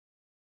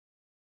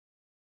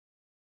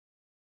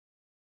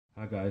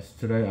Hi guys,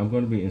 today I'm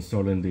going to be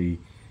installing the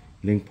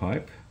link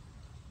pipe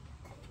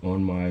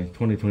on my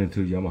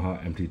 2022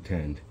 Yamaha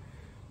MT10.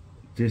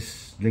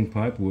 This link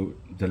pipe will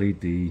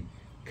delete the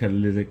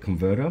catalytic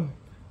converter,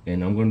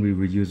 and I'm going to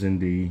be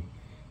reusing the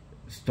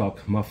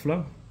stock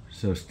muffler,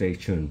 so stay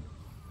tuned.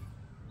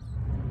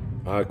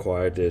 I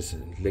acquired this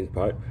link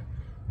pipe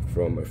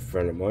from a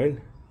friend of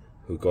mine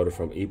who got it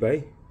from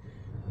eBay,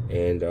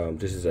 and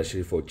this is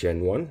actually for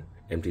Gen 1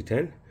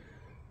 MT10,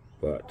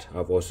 but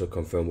I've also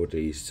confirmed with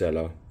the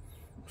seller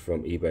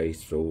from eBay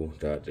so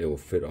that it will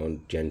fit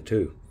on Gen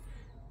 2.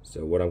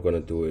 So what I'm going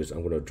to do is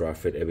I'm going to dry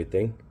fit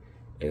everything,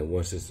 and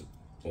once it's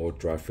all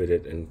dry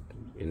fitted and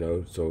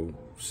so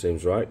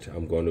seems right,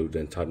 I'm going to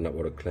then tighten up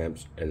all the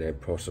clamps and then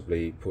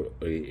possibly put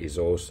the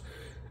exhaust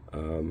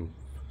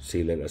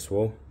sealant as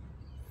well.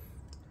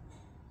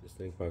 This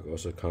link pipe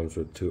also comes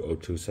with two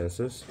O2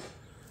 sensors,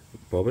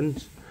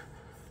 bobbins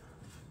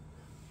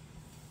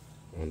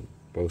on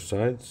both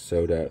sides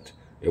so that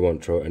it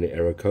won't throw any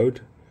error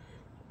code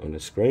on the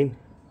screen.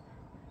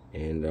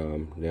 And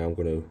now I'm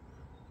going to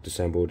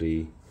disassemble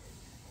the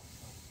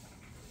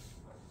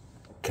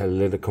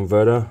catalytic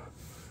converter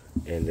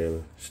and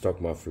the stock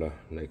muffler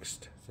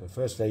next. So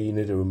firstly, you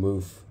need to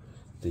remove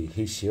the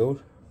heat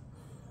shield,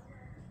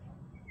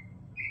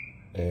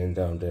 and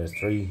there's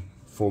 3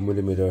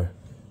 4mm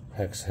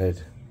hex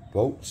head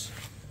bolts.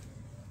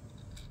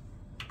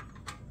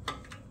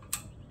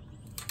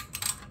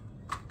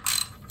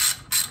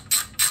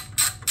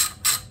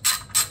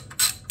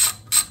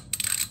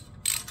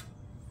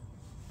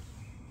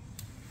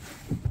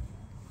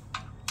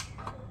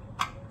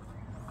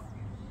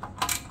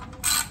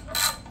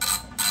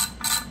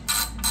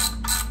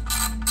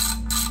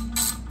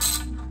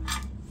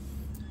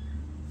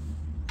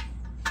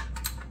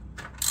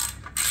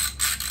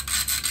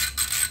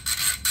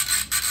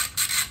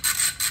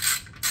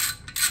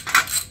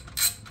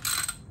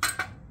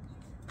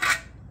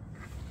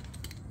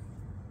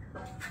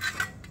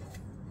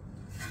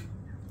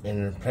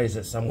 And place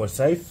it somewhere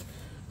safe,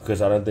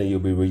 because I don't think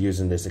you'll be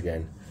reusing this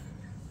again.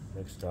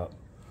 Next up,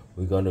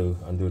 we're going to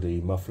undo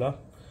the muffler,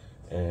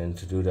 and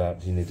to do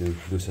that you need to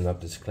loosen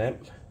up this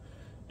clamp,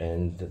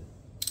 and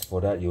for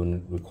that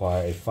you'll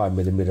require a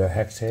 5mm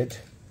hex head,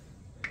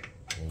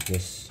 and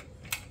just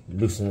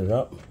loosen it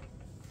up.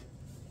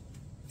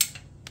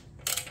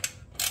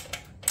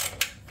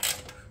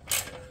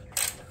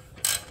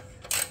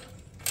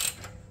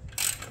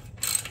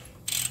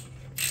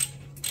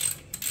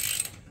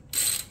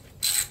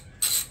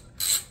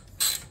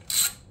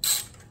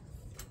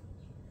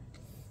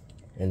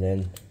 And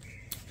then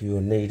you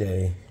will need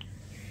a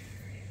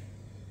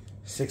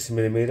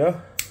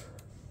 6mm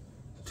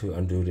to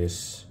undo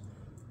this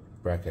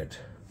bracket,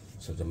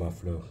 so the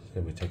muffler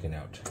can be taken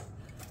out.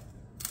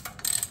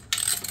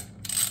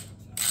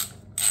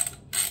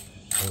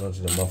 Hold on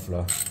to the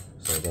muffler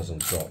so it doesn't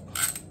drop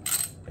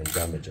and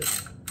damage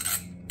it.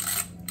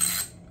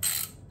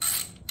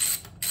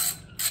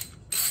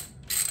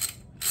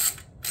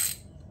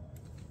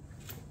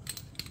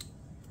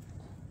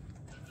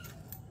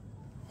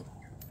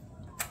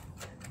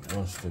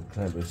 Once the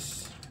clamp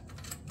is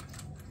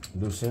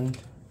loosened,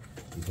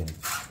 you can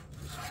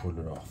just pull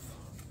it off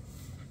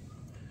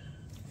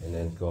and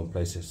then go and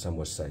place it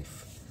somewhere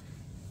safe.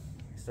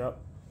 Next up,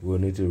 we'll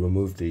need to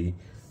remove the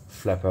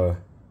flapper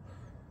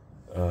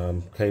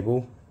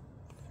cable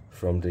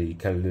from the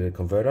catalytic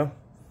converter,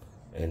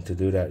 and to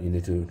do that you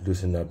need to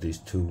loosen up these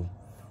 2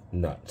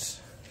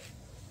 nuts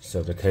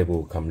so the cable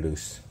will come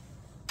loose.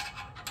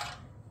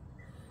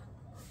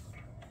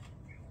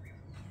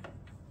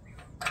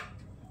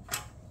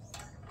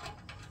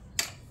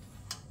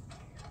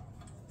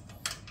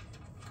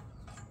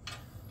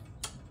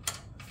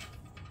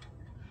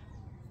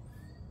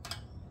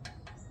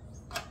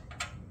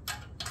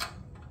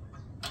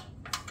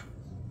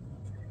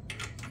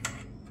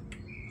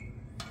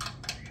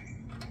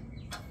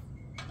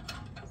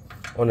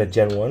 On a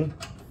Gen 1,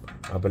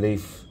 I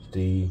believe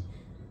the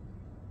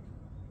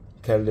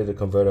catalytic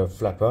converter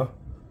flapper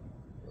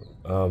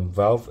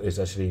valve is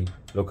actually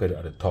located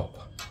at the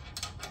top,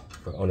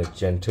 but on a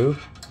Gen 2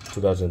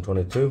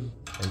 2022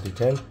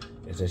 MT10,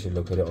 it's actually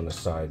located on the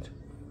side.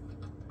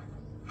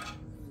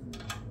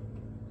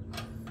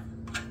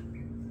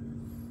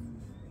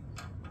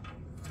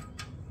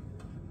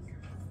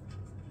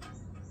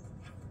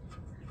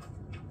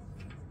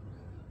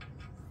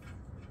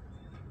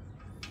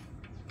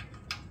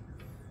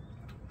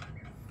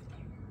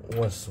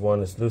 Once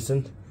one is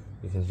loosened,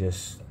 you can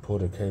just pull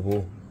the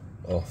cable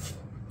off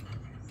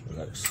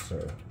like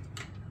so.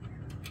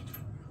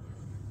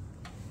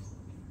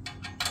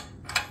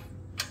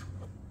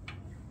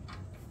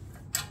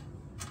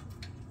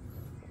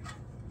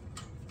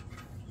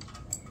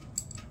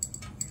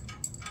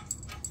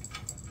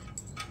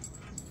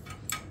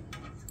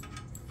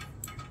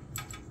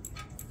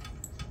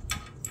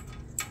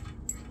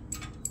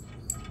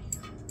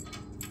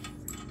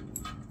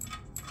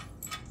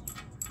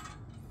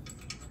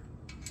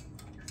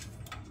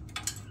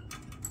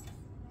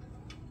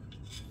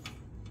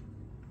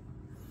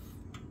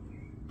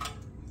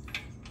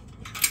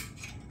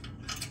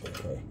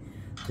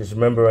 Just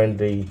remembering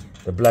the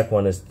black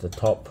one is the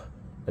top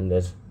and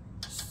the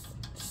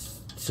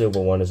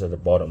silver one is at the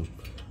bottom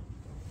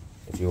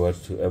if you were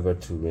to ever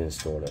to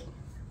reinstall it.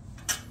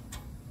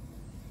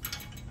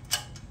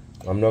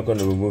 I'm not going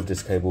to remove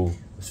this cable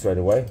straight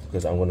away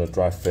because I'm going to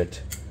dry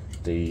fit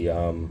the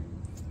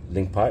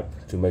link pipe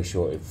to make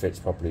sure it fits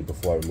properly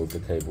before I remove the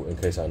cable, in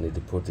case I need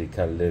to put the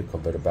catalytic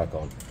converter back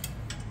on.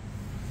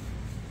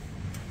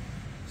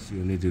 So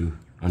you need to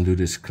undo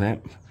this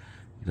clamp.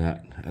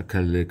 That a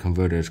catalytic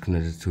converter is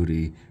connected to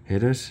the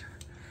headers,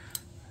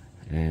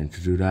 and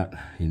to do that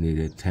you need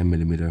a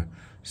 10mm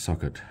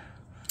socket.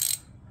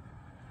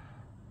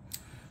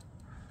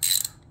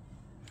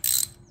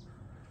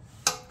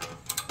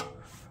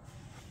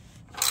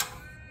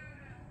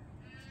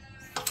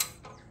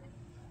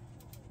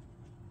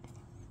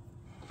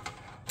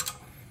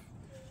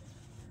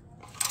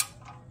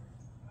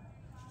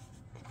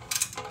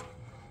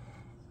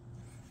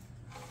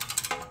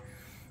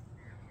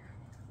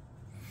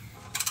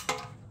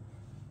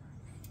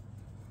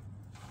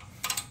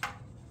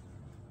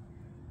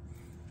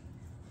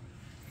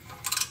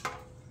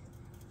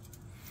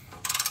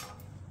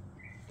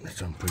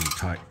 It's on pretty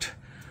tight.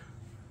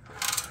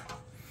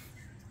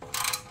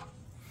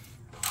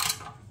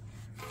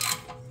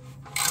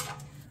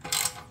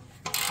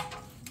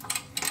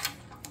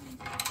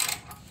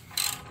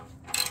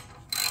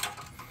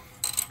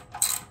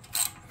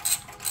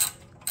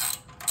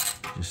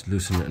 Just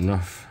loosen it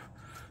enough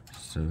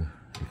so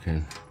you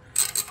can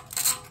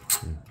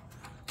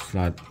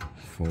slide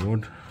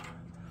forward.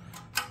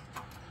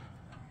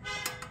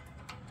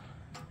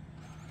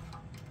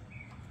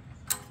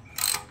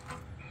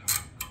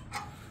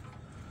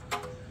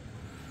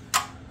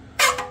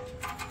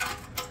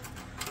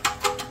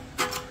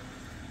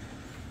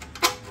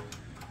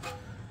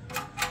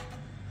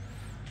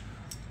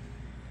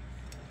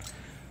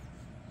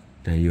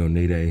 Then you'll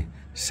need a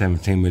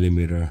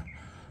 17mm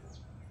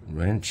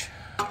wrench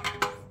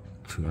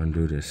to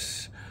undo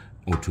this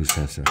O2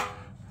 sensor.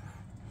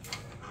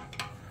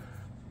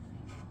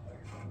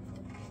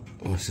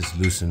 Once it's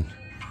loosened,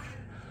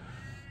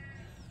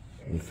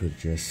 you could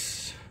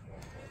just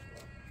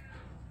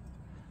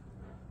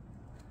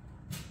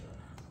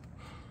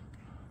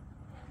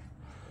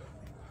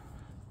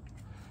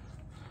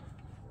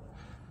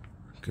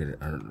get it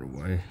out of the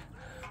way.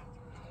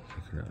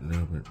 Take it out a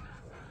little bit.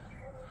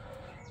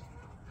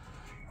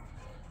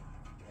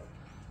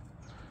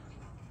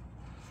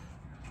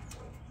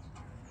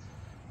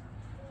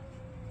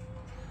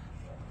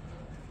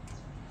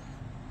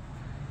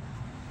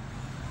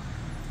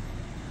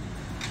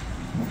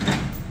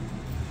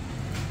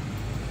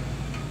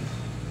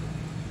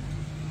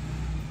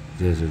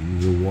 There's a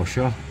little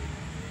washer,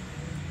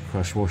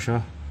 crush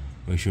washer.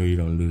 Make sure you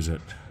don't lose it.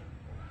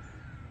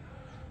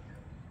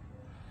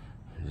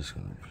 I'm just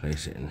going to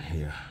place it in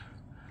here.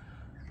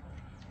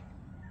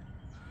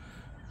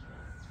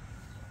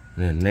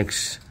 And then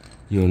next,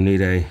 you'll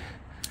need a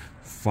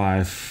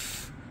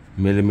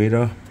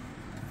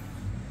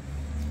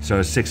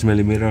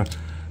 6mm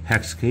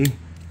hex key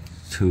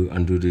to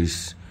undo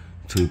these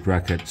two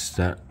brackets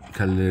that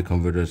catalytic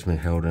converter has been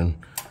held in.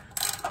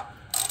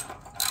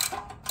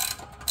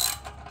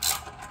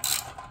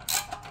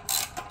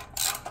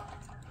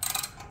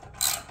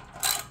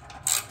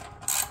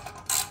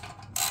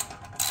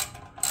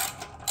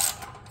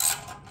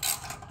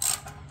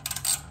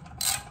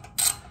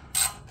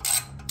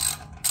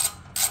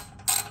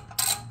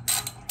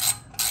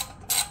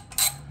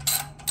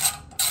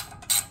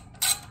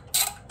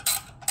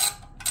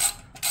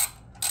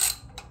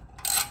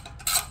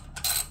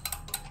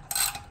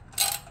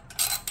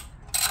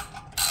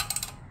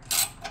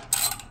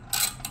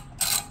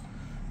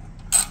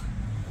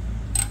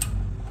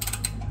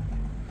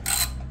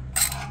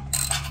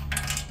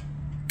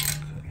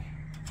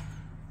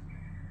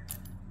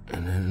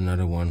 And then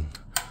another one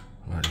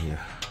right here.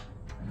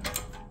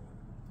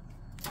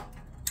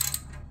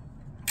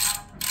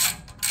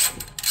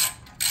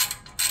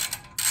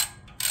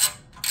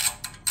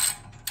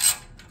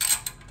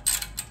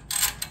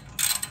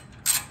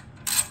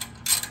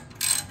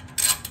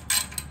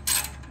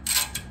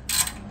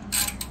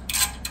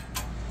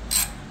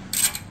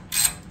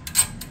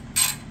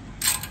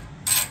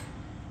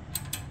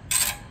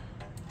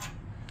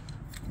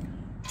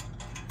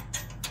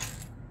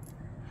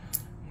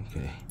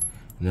 Okay.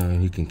 Now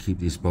you can keep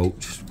these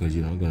bolts because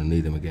you're not going to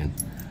need them again.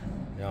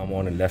 Now I'm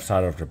on the left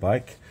side of the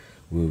bike.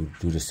 We'll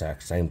do the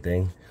exact same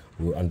thing.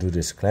 We'll undo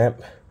this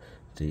clamp,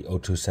 the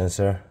O2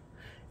 sensor,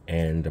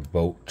 and the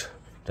bolt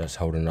that's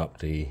holding up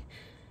the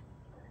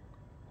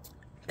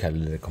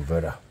catalytic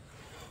converter.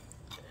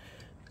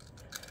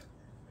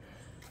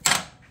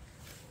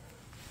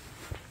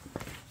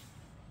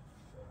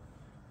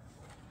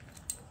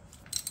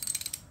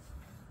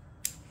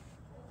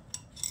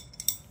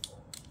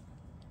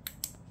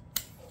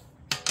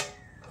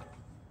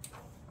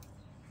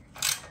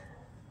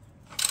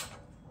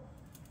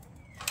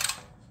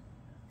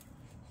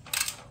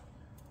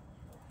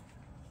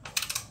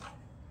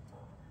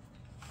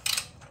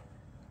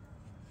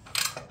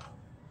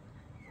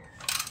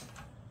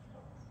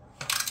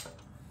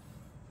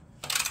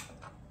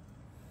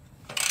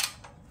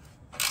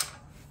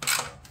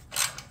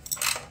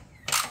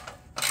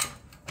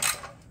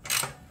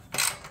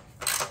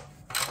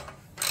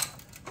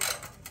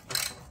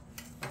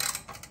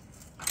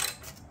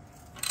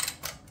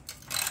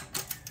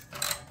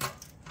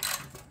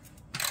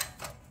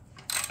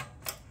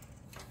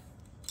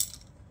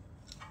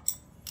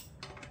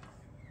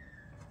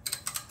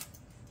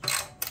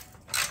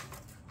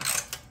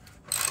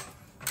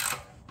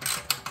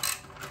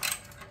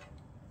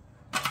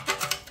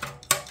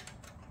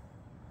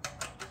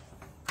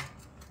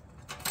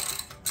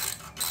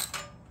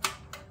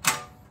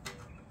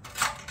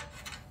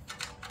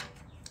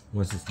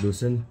 Once it's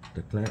loosened,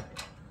 the clamp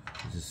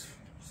just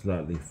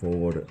slightly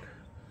forward it.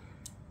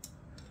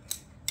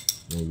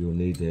 Then you'll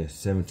need the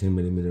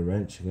 17mm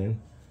wrench again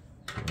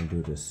to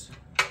undo this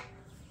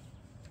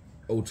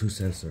O2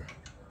 sensor.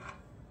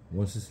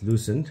 Once it's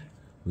loosened,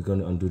 we're going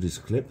to undo these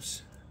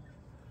clips.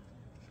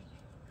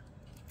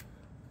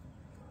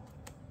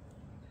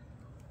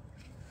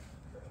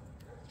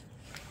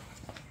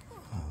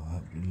 I'll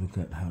have to look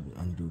at how to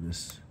undo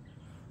this.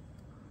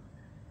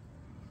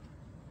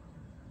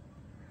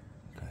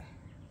 Okay,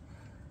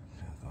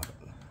 I got it.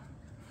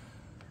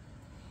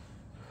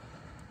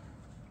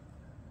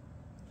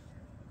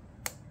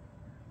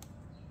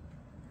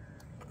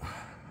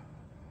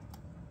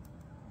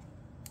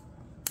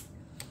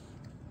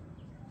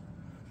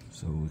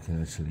 So we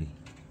can actually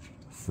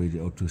free the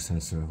O2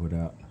 sensor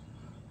without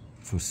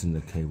twisting the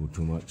cable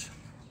too much.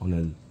 On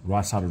the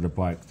right side of the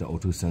bike, the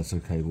O2 sensor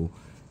cable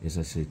is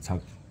actually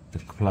tucked, the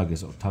plug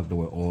is tucked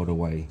away all the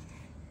way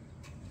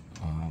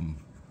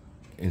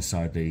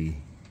inside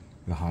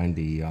behind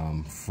the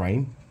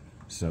frame.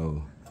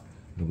 So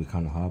it'll be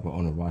kind of hard, but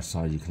on the right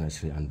side you can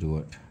actually undo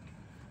it.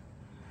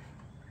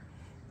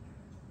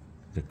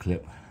 The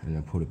clip, and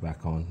then put it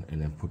back on,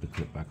 and then put the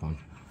clip back on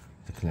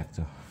the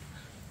connector.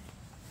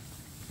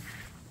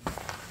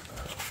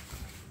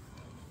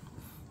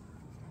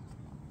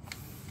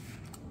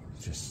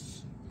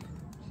 Just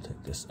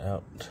take this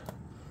out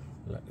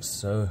like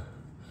so,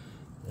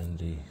 and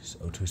the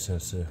O2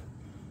 sensor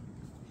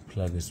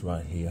plug is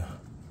right here,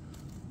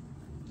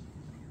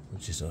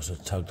 which is also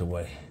tugged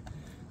away.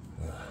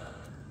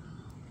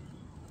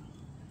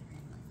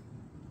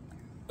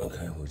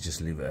 Okay, we'll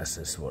just leave it as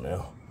this for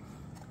now.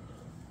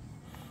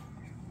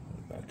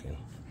 Back in.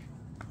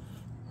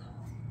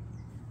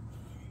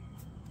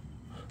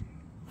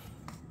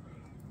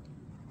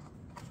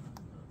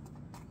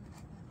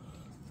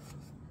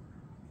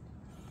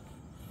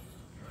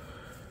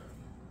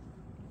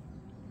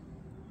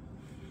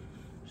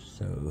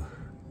 So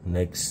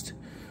next,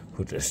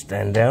 put the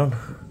stand down,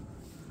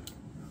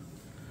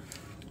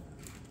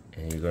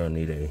 and you're gonna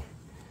need a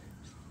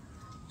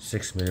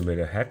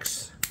 6mm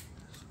hex,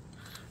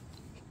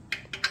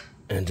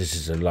 and this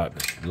is the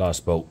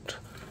last bolt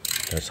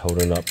that's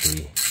holding up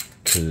the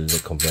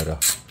catalytic converter.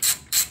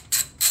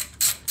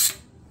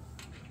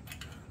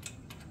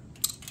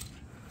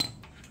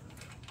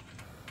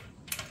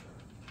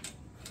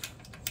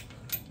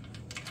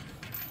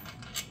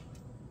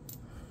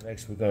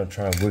 Next, we're going to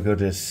try and wiggle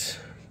this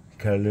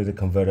catalytic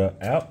converter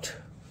out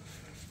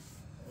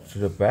to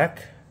the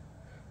back,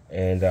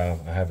 and I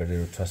have a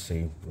little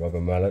trusty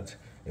rubber mallet.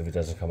 If it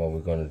doesn't come out, we're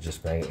going to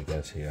just bang it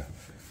against here.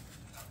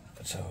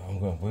 So I'm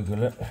going to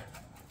wiggle it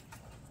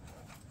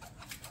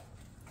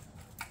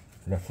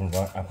left and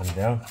right, up and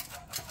down.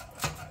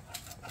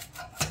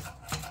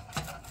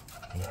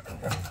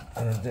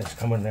 And this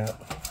coming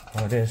out,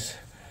 like this,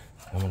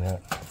 coming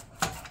out.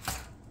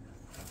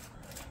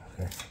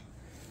 Okay.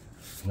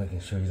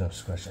 Making sure you don't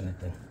scratch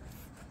anything.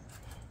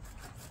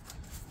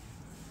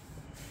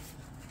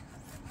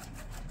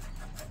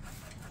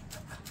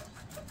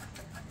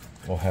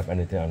 Or have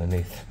anything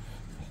underneath,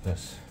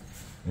 because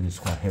it is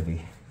quite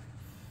heavy.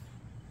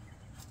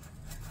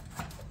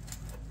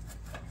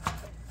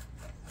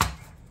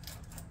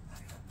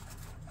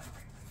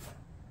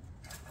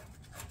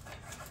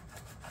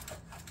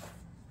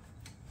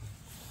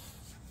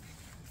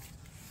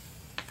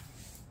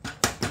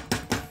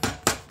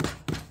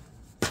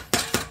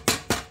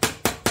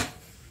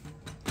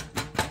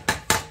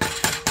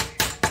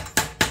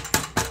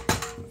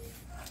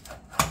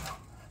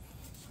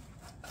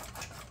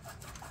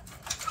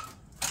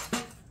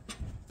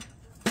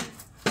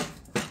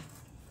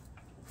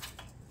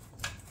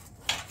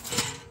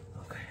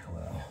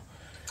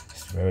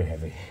 Very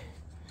heavy,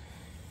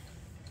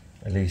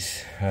 at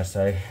least I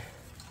say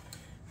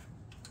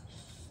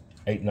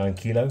 8-9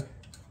 kilo,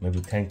 maybe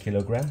 10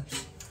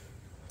 kilograms.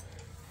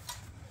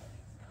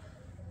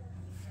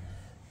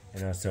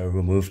 And also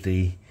remove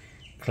the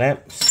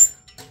clamps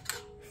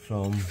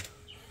from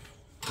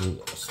the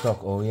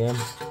stock OEM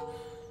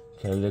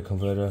catalytic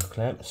converter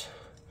clamps,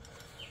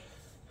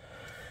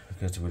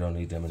 because we don't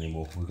need them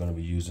anymore. We're going to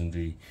be using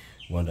the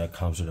one that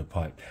comes with a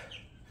pipe.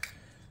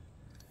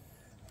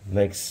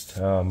 Next,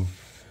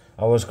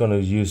 I was going to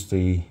use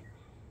the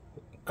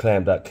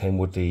clamp that came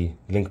with the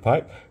link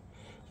pipe,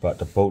 but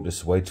the bolt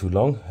is way too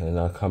long, and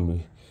I can't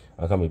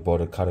be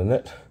bothered cutting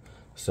it.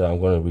 So I'm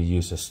going to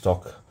reuse the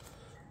stock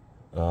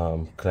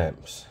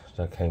clamps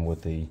that came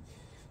with the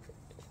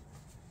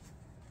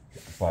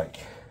bike.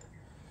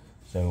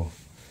 So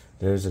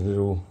there's a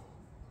little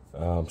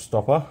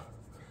stopper,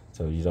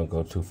 so you don't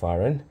go too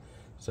far in.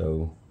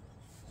 So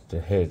the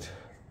head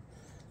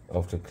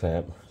of the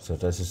clamp, so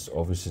this is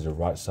obviously the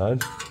right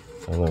side.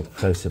 So I'm going to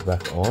place it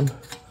back on.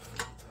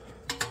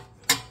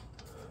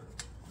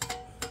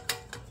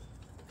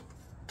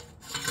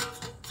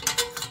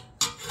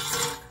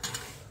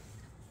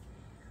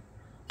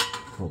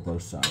 For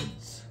both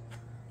sides.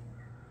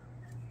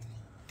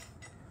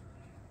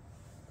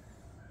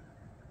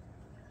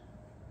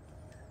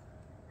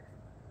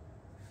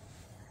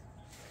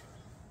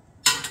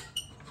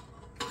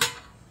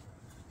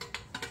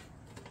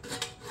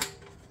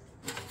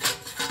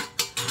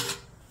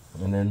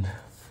 And then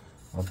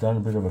I've done a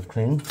bit of a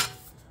clean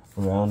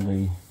around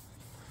the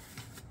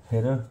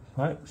header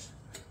pipes,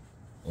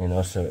 and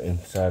also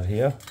inside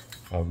here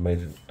I've made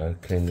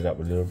it, cleaned it up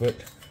a little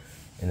bit,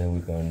 and then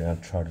we're going now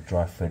to try to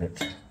dry fit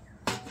it.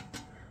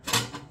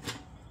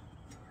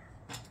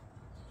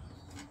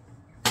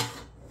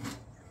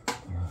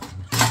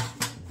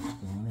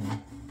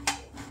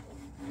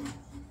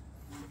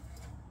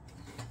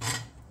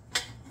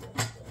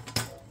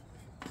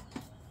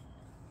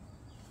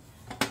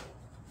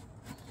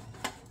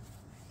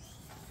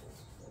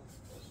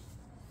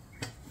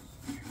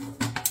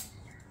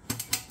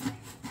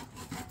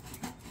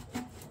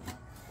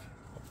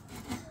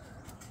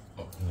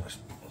 Looks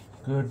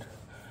good.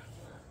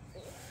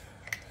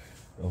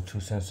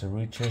 O2 sensor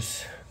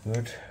reaches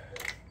good.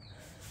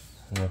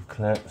 And the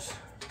clamps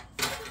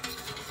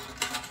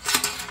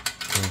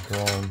go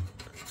on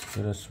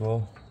good as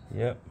well.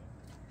 Yep.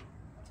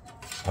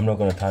 I'm not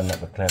going to tighten up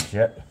the clamps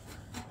yet.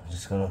 I'm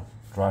just going to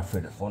dry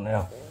fit it for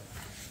now.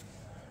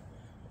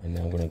 And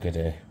then I'm going to get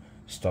a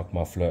stock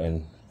muffler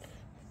and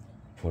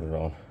put it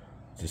on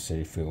to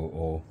see if it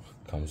all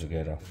comes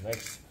together.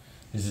 Next,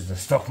 this is the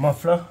stock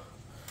muffler.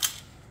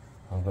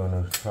 I'm going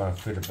to try and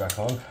fit it back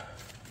on,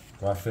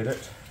 dry fit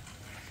it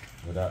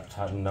without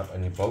tightening up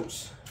any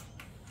bolts.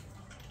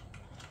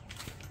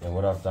 And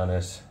what I've done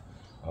is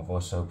I've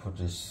also put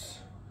this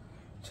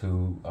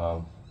two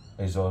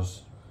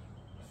exhaust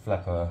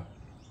flapper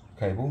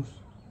cables,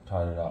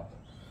 tied it up,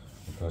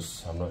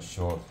 because I'm not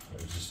sure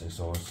if this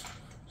exhaust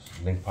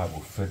link pipe will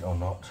fit or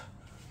not.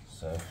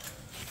 So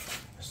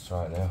let's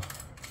try it now.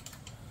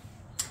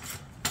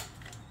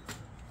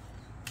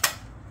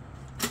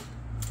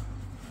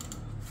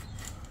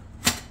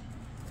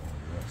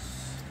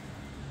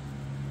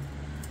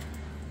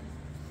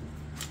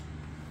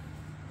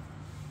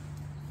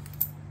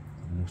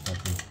 Looks like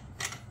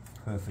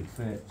a perfect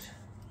fit.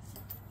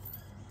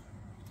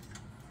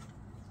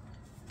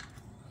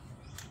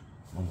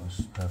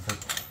 Almost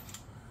perfect.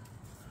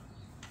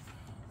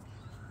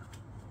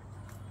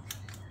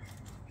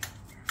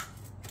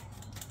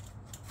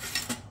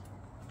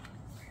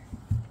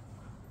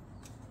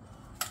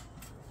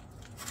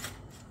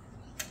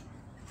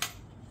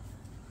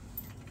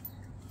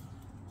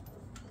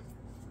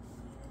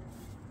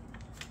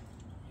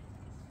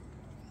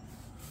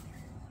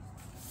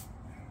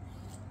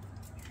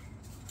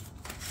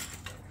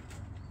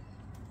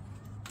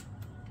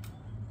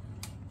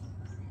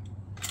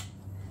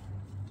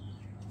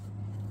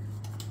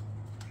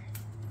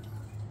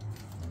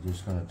 I'm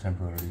just going to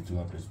temporarily do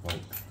up this bolt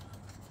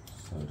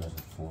so it doesn't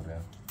fall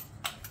down.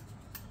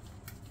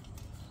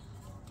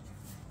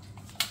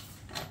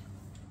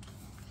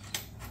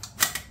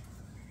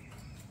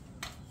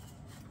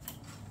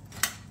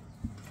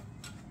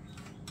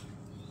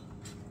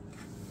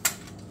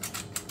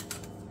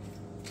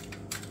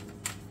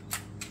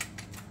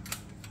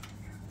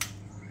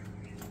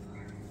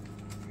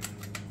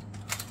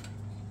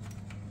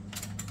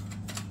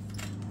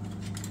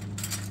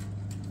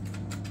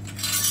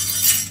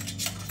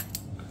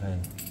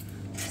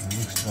 It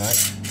looks like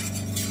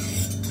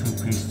two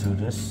pieces to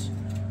this,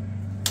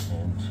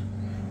 and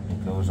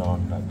it goes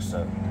on like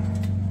so. And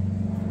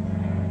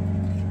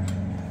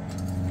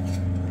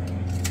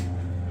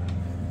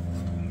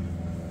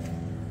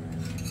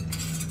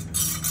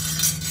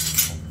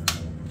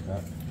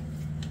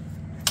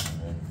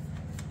then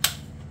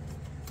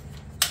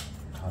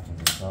tighten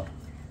this up.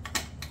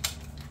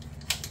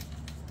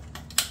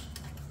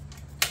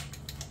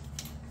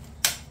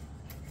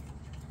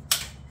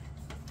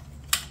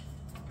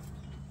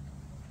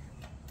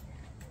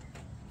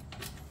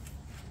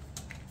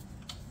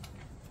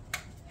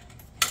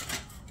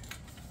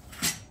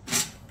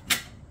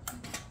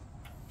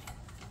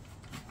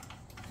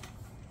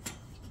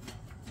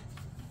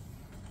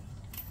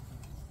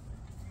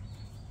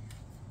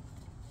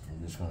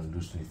 Just going to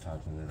loosely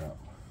tighten it up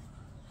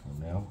for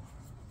now,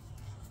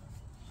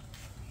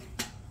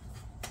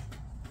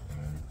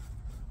 and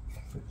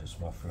fit this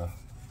muffler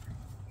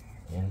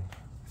in.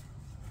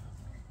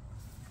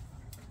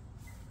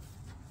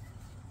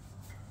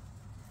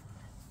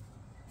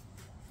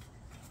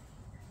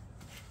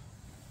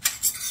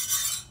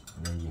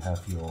 And then you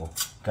have your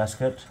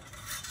gasket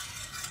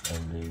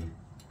and the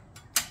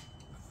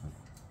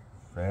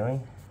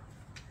fairing,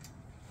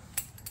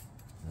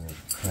 and the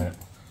clamp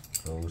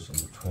goes in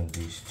between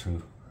these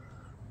two.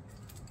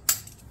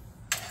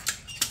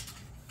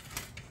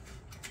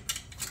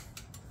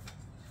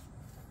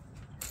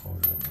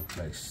 Hold it in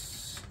place.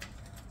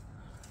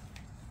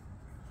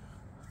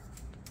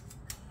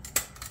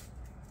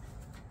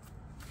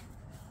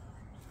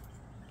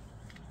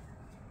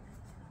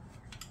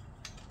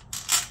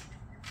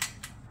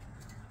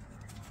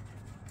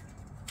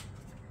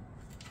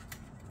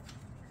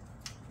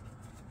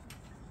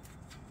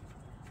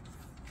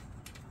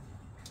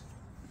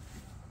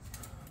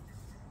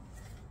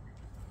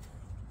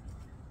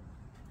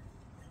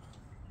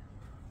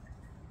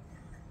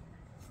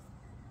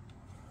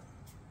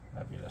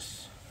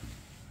 Fabulous.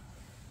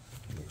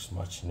 It looks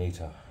much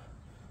neater.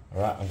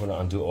 Alright, I'm going to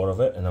undo all of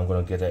it, and I'm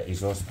going to get an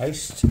exhaust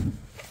paste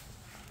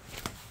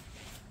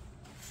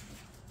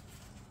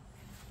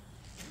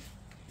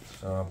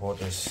So I bought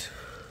this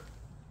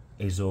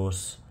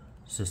exhaust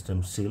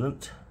system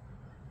sealant.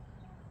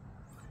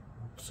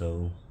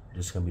 So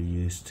this can be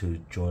used to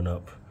join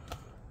up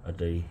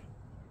the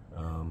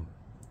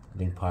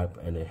link pipe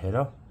and the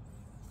header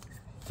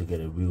to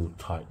get a real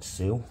tight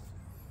seal.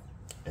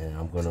 And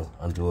I'm going to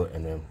undo it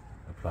and then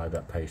apply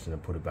that paste and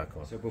then put it back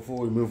on. So before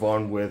we move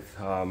on with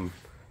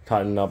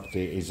tightening up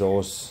the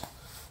exhaust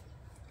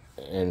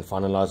and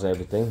finalizing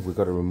everything, we've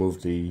got to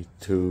remove the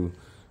two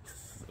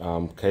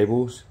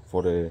cables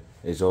for the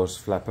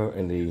exhaust flapper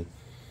and the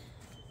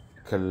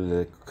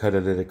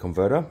catalytic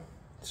converter.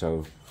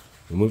 So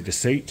remove the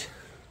seat.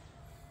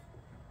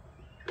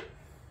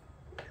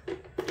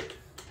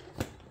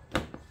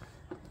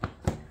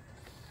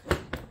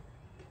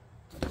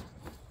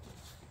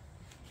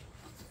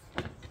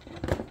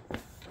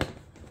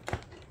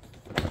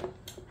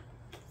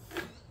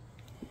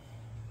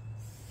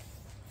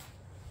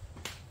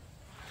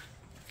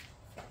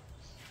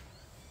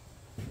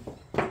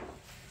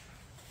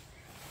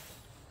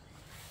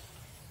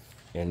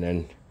 And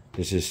then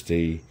this is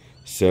the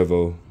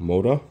servo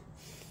motor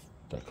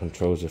that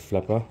controls the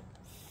flapper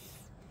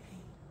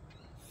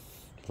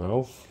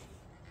valve.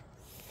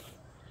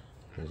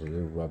 There's a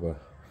little rubber.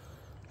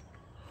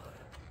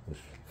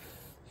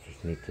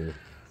 Just need to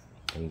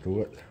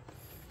undo it,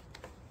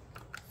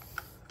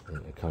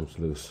 and it comes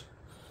loose.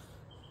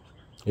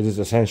 It is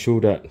essential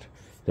that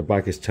the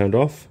bike is turned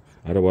off,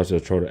 otherwise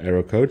it'll throw the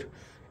error code,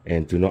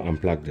 and do not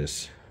unplug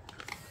this.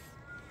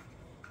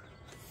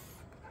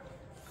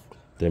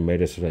 They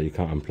made it so that you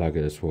can't unplug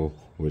it as well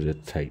with the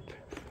tape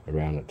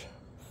around it.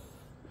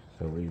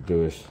 So what you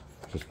do is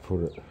just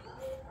pull it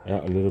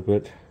out a little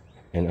bit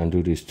and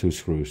undo these two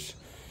screws,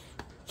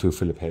 two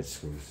Phillips head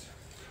screws.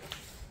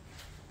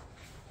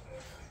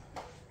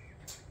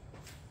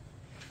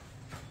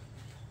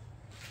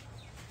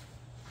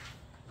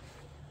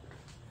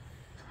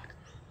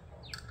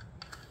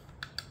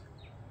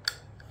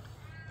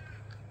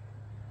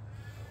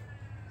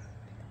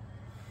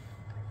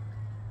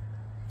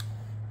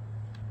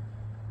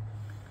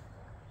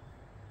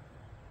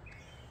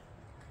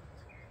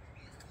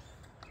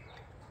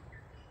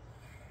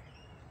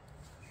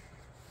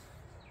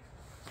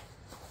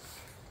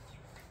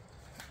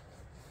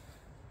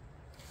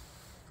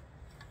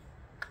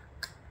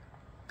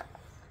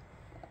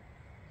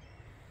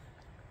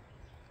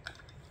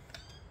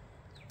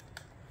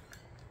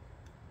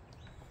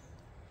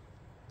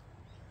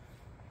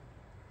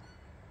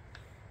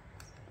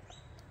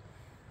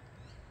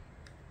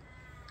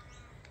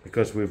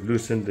 Because we've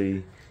loosened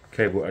the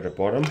cable at the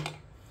bottom,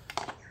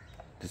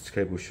 this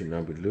cable should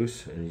now be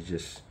loose, and you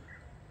just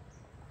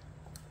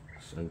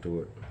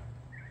undo it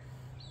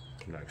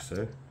like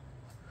so.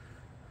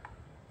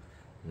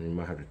 And you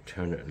might have to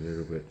turn it a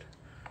little bit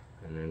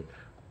and then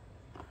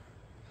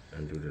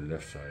undo the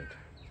left side.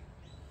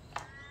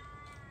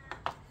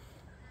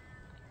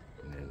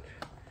 And then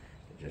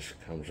it just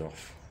comes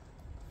off.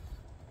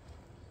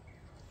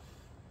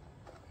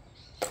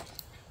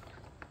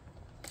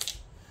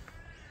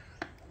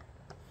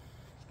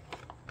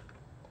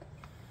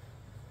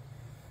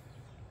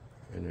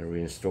 And then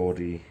reinstall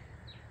the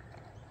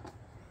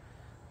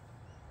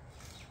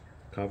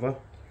cover.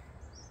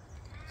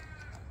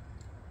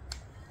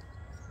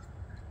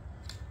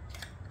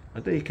 I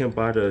think you can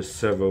buy the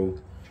servo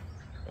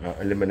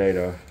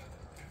eliminator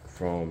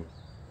from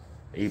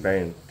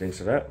eBay and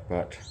things like that,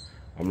 but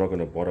I'm not going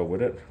to bother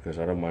with it because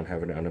I don't mind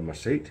having it under my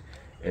seat.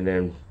 And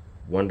then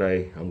one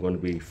day I'm going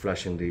to be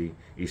flushing the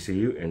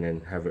ECU and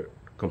then have it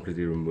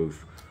completely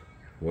removed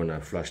when I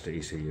flush the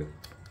ECU.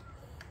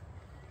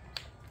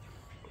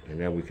 And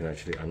then we can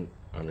actually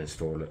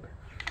uninstall it.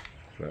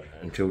 But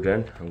until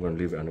then, I'm going to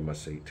leave it under my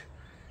seat.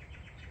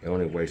 It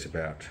only weighs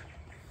about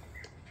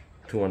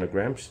 200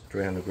 grams,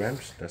 300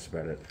 grams, that's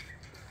about it.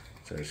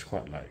 So it's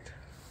quite light.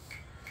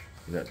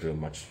 You're not doing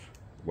much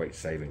weight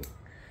saving.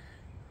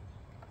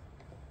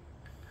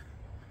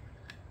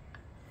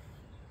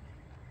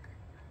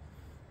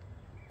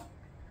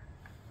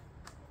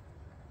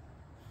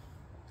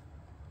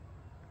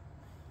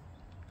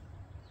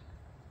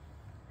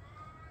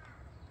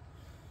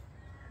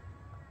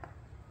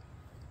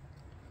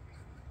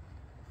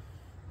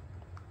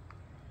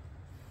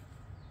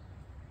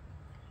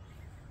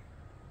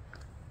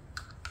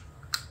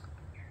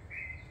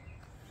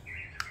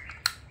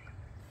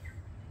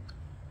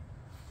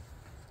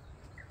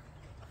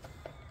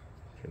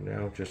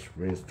 Now just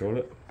reinstall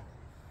it.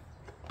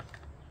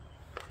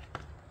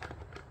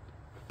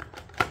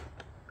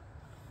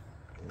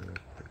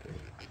 Put the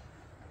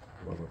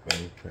rubber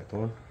band back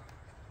on.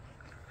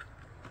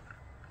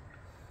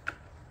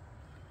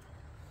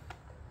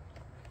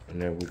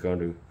 And then we're going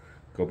to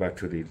go back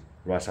to the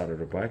right side of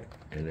the bike,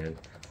 and then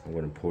I'm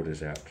going to pull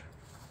this out.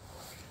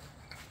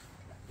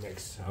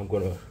 Next, I'm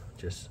going to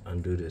just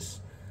undo this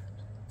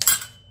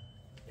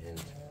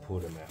and pull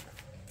them out.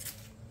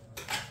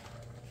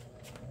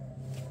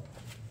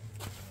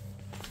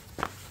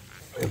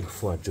 And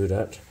before I do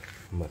that,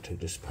 I'm going to take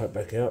this pipe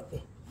back out.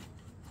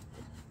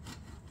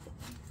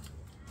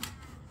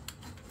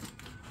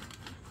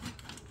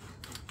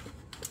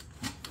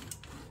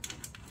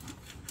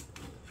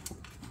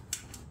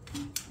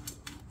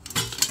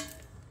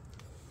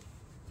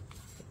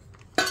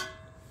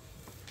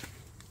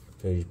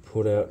 Okay, you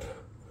pull out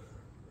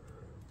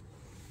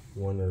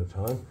one at a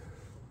time.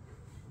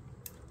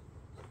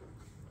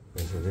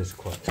 Because it is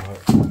quite tight.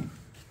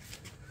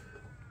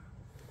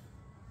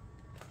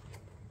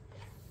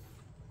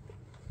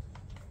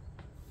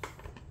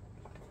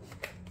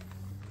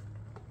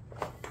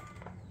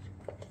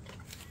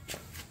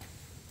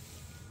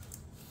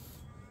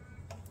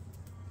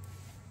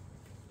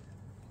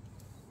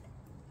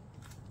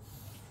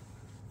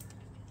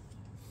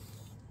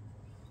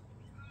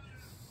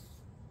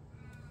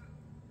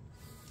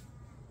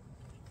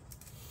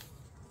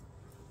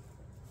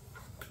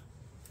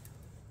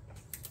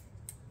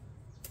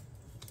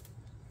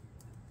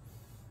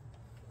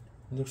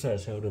 It looks like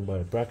it's held in by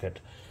a bracket,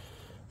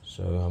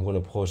 so I'm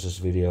going to pause this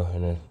video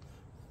and then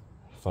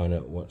find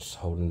out what's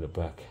holding it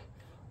back.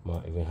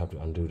 Might even have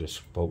to undo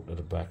this bolt at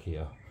the back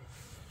here.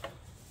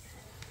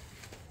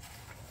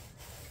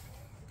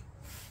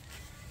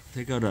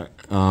 Take out that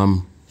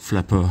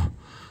flapper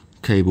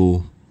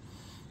cable.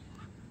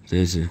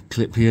 There's a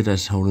clip here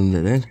that's holding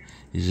it in.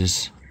 You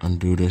just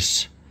undo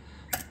this,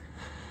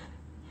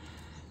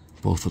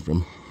 both of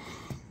them.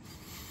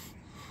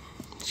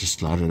 Just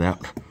slide it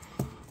out.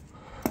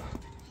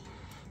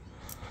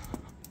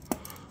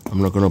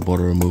 I'm not going to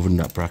bother removing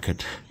that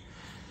bracket.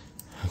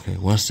 Okay,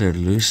 once they're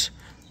loose,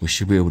 we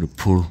should be able to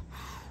pull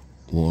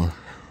one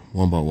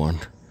by one.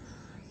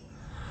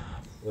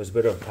 There's a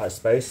bit of tight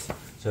space,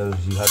 so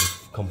you have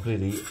to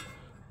completely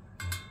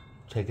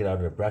take it out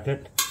of the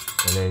bracket,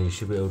 and then you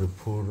should be able to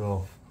pull it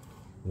off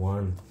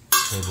one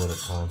cable at a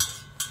time.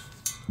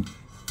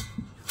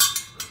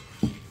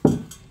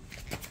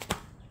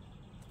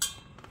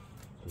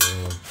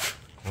 And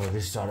I already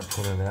started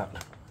pulling it out.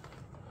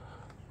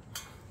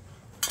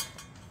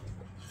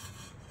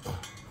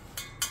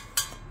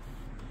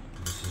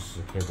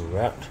 The cable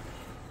wrapped.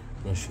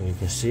 Make sure you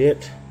can see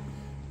it.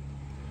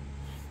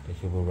 The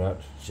cable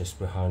wrapped just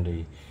behind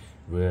the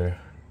rear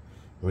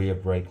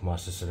brake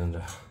master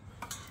cylinder.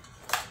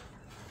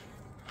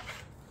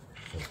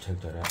 So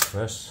take that out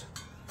first,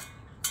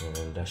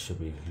 and that should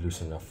be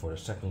loose enough for the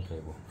second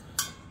cable.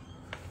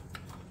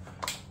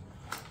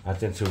 I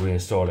tend to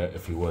reinstall it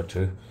if you were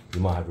to. You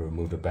might have to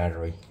remove the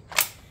battery.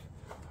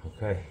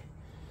 Okay.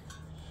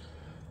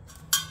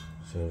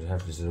 So you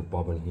have this little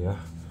bobbin here.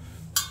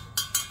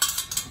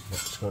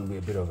 It's going to be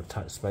a bit of a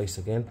tight space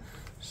again,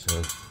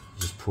 so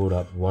just pull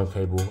up one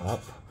cable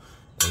up,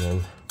 and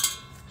then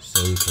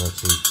so you can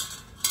actually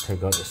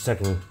take out the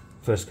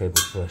first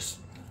cable first.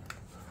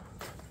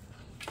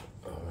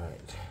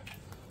 Alright,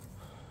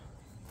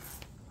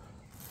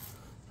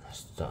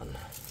 that's done.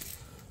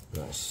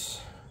 Nice.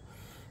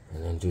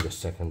 And then do the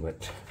second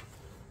bit.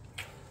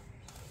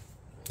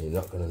 You're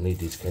not going to need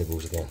these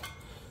cables again,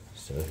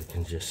 so you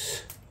can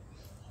just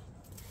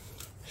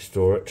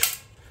store it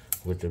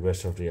with the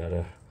rest of the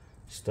other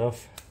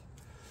stuff.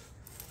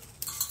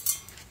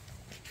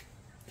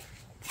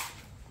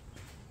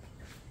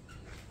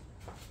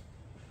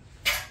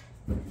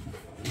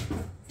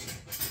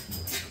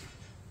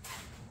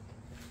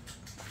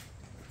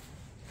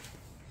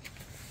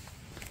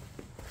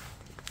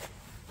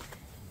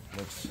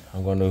 Next,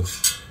 I'm going to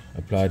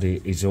apply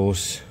the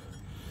exhaust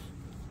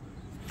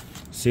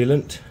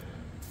sealant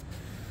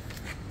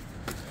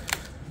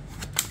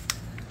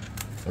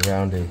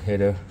around the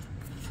header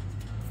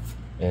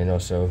and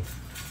also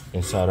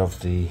inside of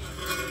these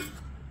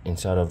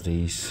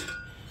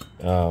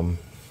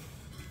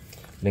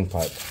link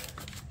pipe.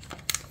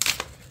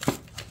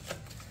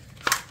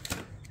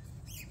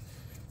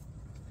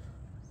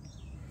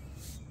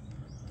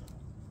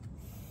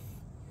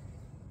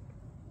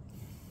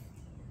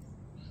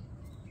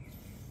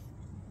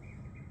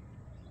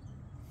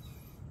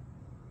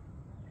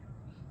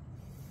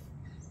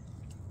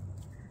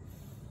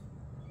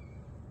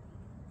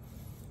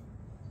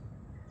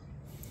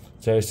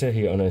 So it said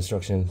here on the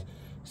instruction,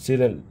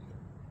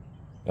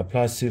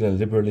 apply sealant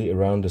liberally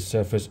around the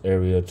surface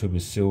area to be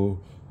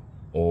sealed,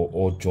 or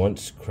all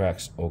joints,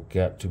 cracks, or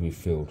gap to be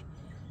filled.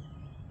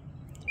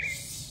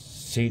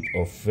 Seat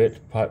or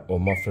fit pipe or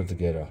muffler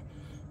together.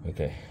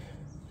 Okay.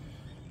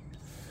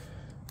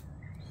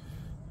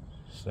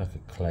 It's like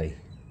a clay.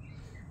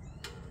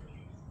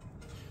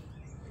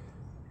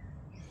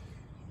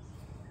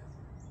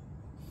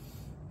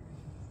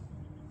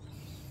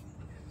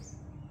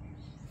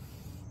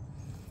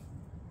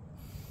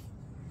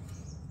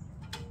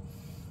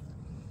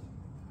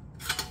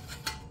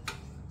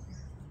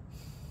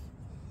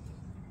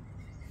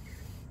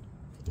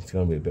 It's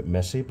going to be a bit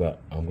messy,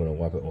 but I'm going to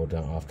wipe it all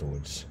down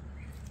afterwards.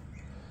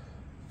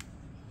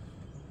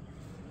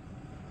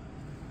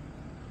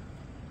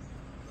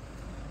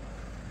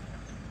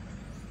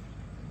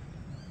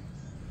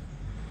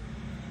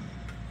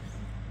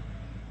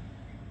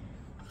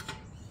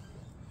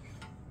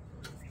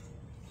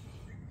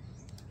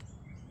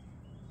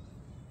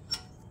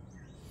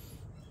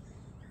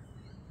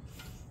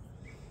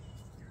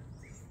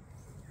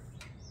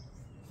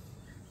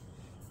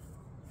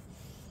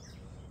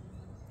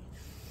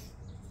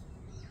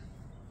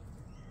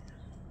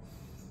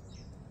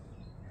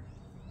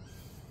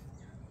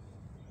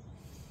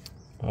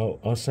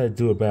 I'll say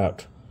do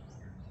about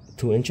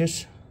 2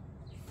 inches,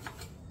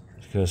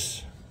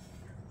 because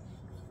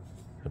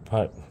the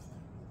pipe,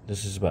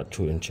 this is about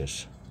 2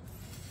 inches.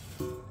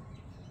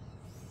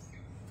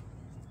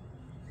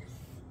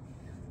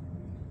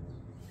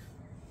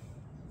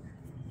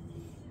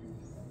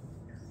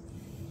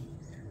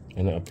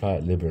 And I apply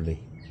it liberally,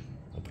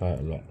 apply it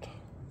a lot.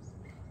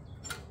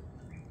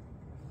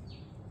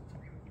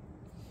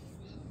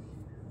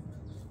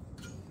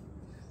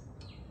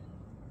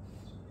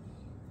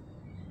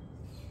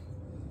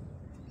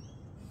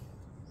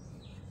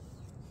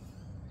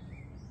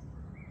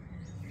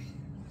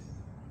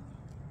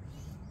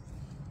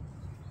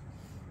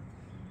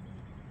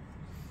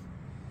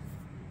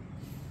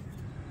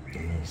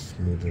 And I'll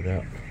smooth it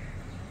out.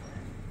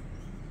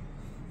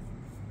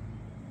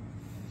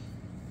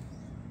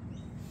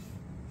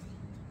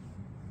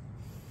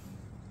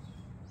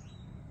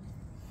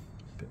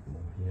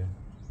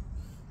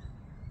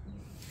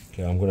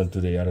 Okay, I'm going to do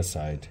the other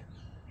side.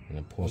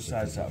 And both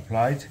sides are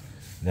applied.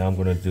 Now I'm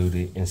going to do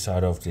the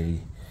inside of the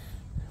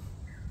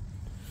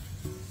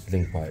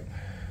link pipe.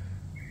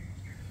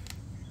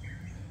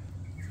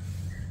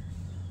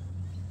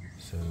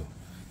 So,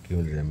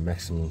 giving it a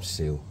maximum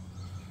seal.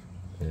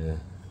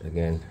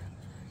 Again,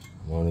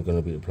 I'm only going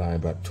to be applying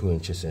about 2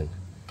 inches in.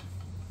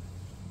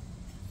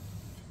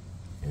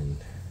 And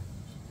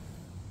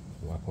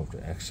wipe off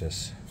the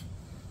excess.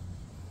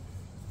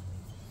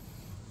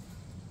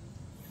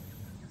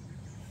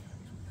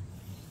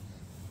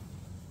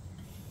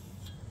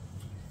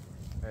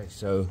 Okay,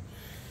 so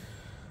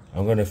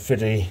I'm going to fit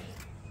the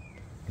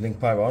link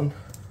pipe on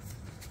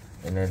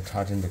and then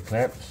tighten the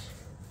clamps,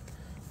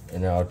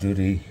 and then I'll do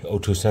the O2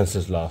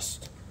 sensors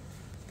last.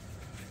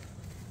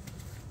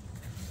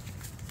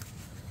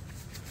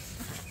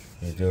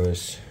 What you do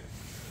is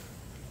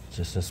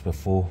just as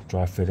before,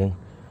 dry fitting,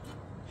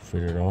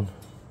 fit it on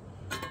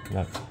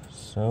like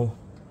so,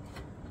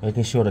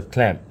 making sure the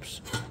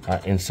clamps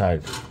are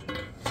inside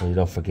so you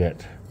don't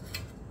forget,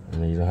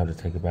 and then you don't have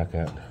to take it back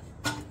out.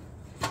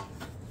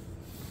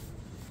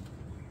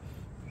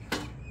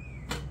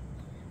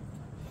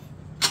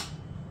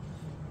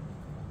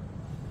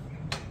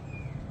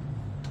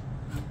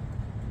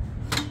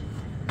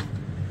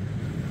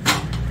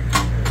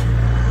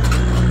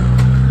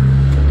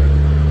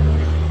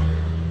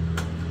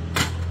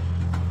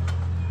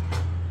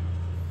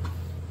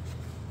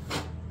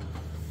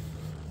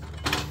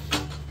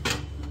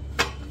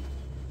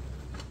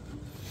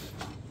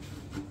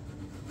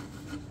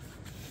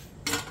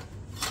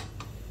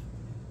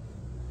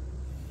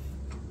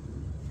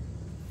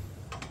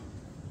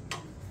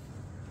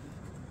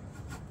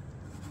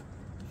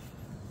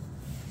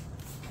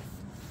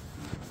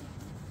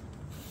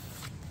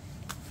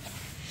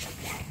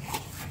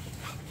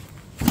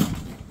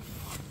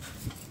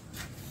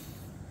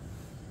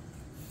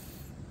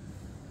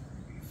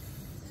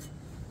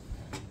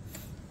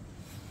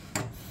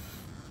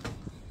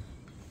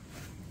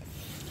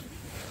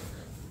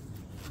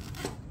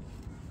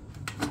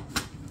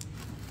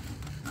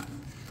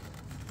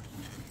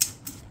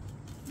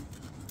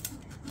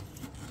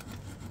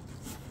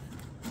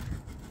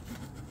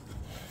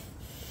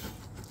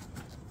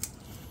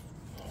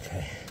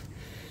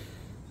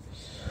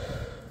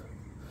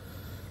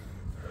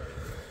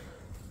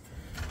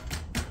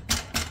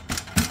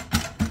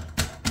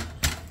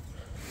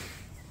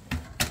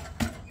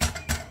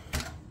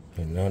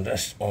 Now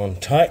that's on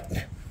tight.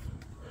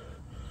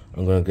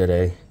 I'm going to get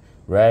a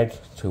rag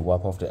to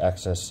wipe off the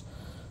excess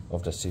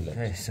of the sealant.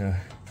 Okay, so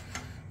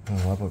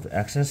I'll wipe off the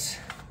excess.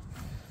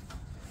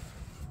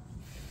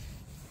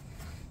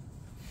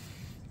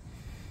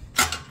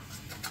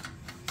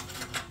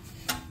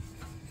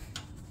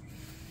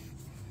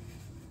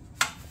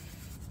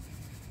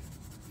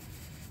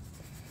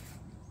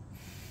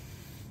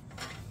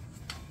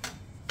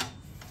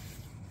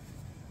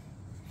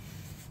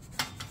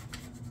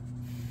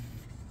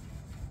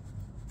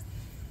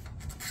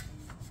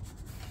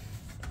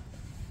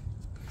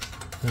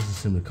 Doesn't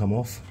seem to come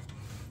off.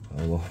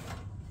 Oh well.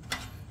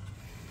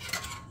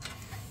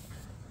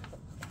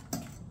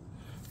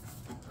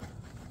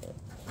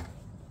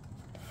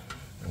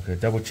 Okay,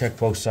 double check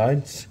both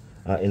sides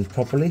are in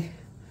properly.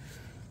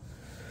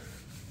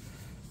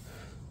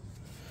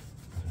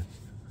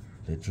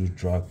 They do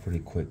dry pretty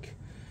quick.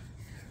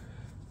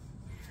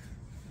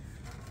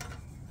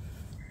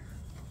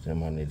 So I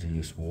might need to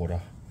use water.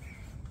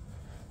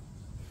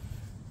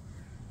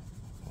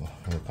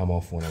 It'll come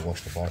off when I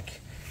wash the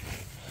bike.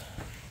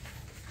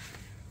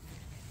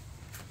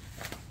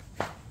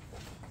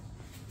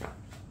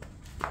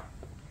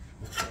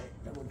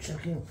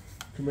 Checking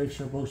to make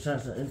sure both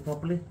sides are in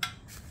properly.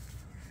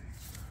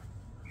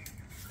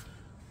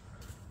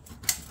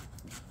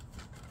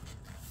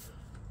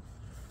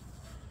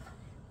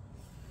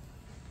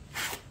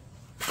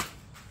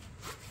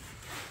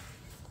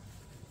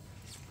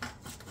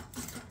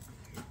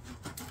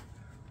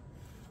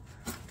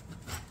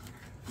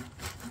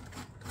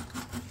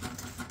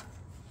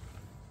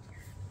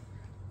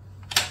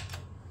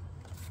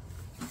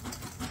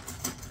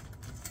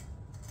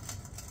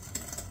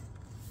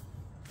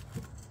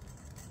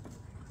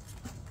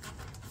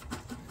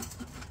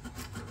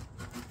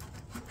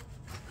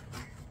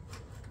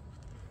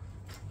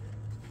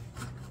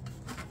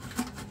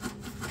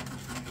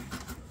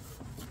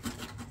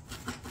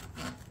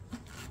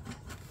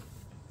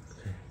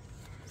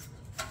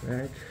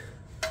 rag,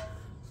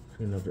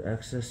 clean up the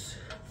excess.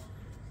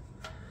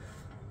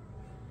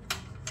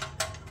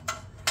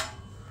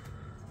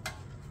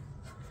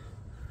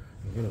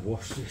 I'm gonna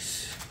wash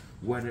this,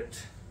 wet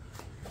it.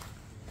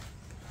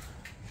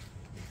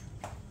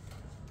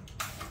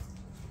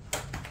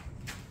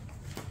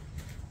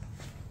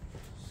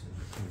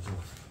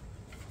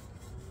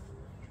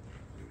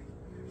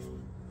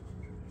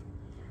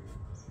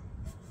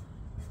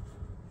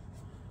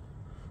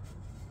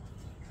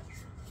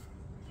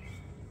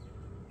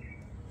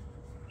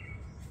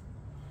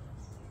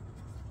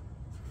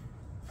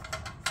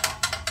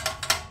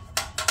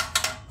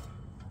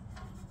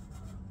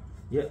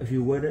 Yeah, if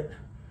you wet it,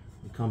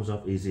 it comes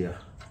off easier.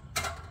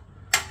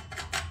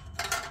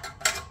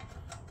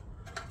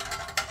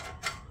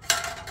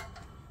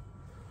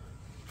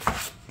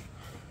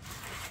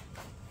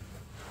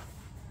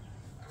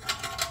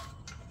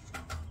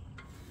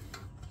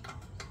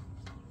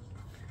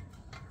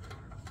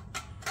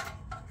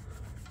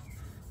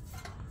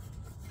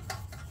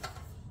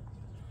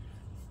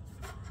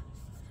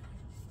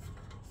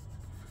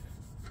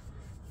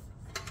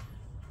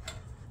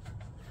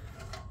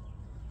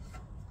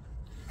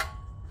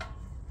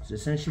 It's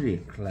essentially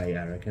clay,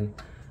 I reckon.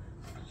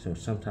 So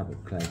some type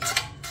of clay.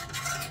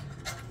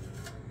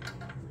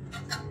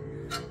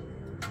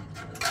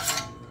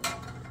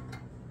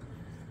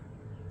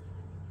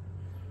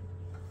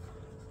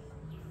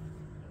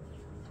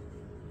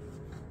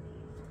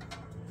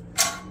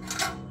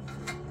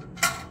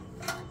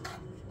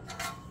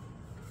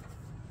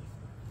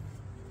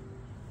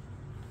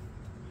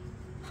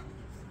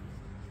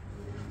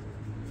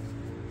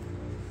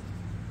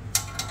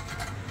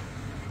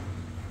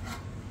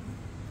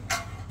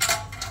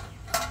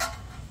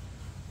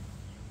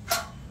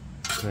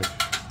 Okay,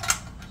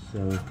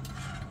 so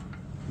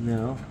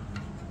now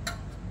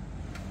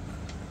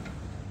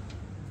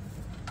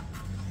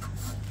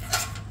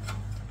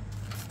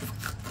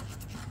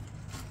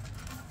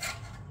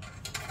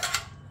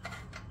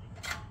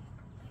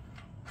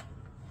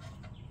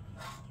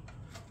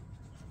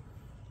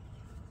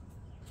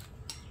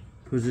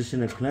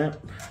position a clamp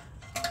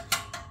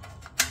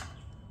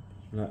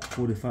like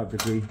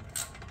 45°.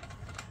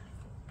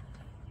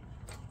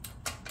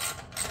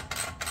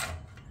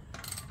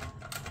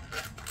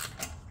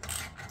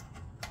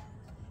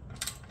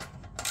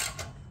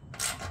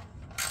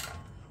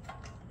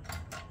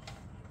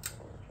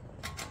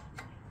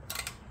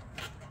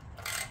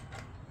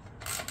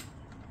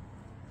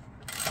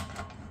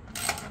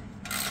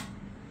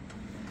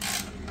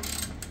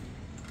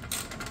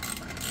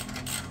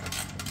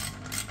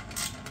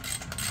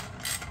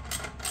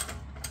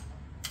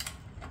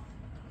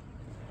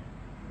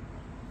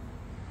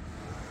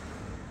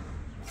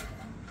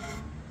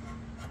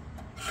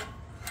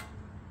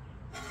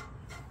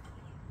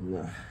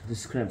 No,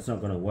 this clamp's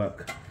not going to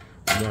work.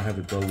 I'm going to have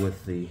to go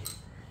with the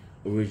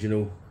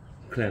original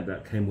clamp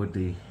that came with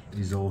the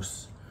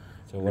exhaust.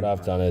 So what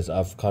I've done is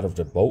I've cut off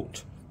the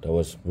bolt that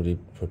was really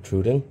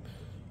protruding,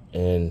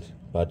 and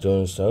by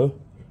doing so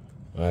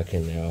I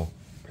can now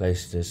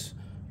place this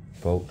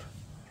bolt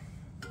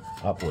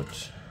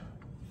upwards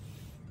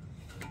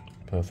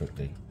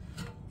perfectly.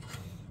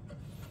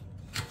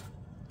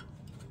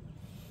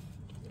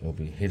 It'll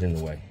be hidden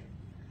away.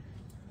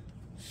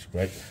 It's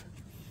great.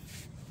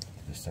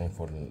 The same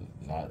for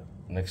the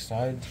next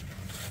side.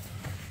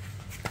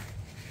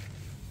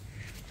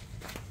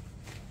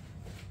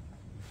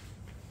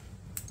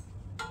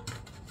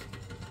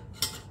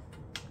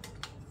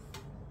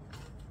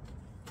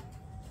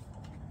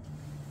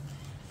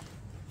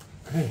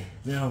 Okay,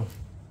 now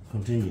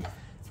continue.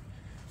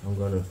 I'm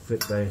going to fit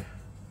the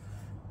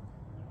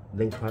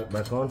link pipe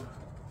back on.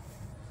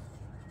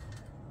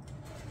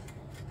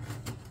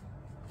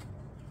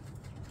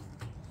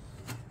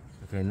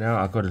 Okay, now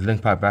I've got the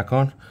link pipe back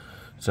on.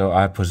 So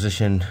I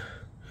position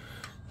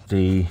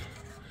the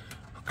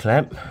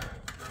clamp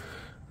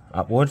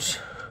upwards,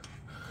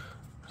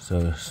 so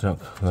it's not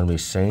going to be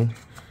seen,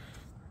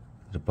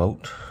 the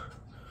bolt,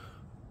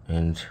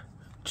 and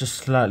just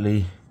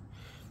slightly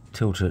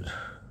tilt it,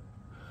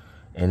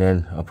 and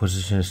then I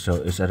position it so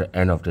it's at the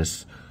end of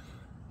this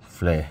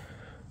flare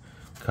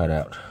cut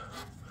out.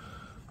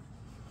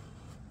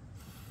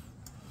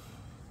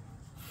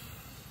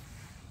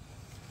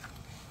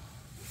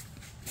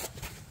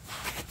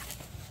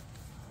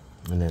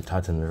 And then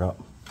tighten it up.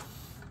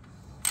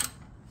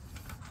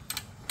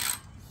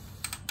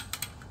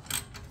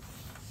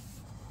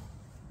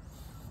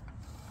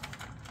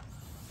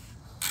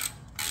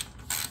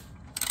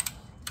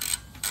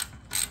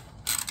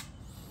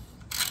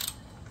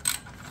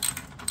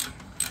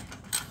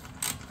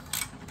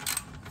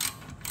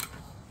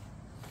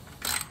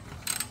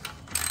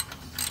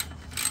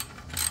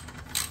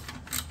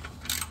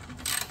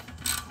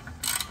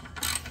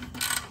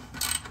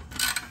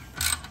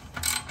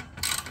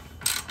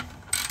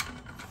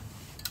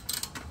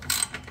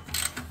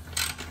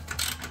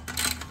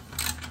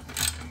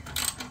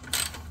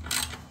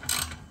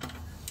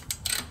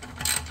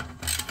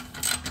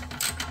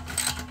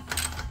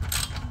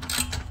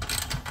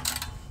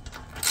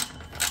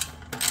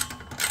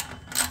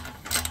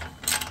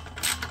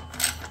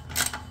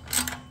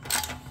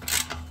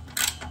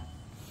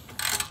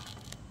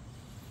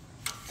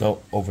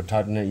 don't over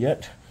tighten it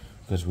yet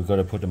because we're going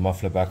to put the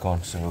muffler back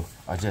on, so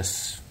I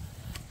just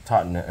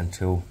tighten it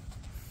until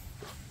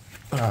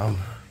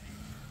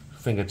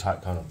finger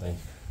tight kind of thing.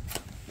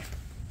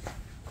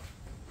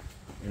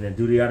 And then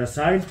do the other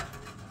side.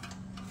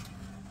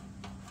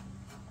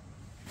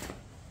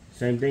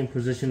 Same thing,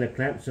 position the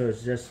clamp so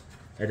it's just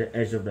at the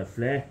edge of the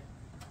flare.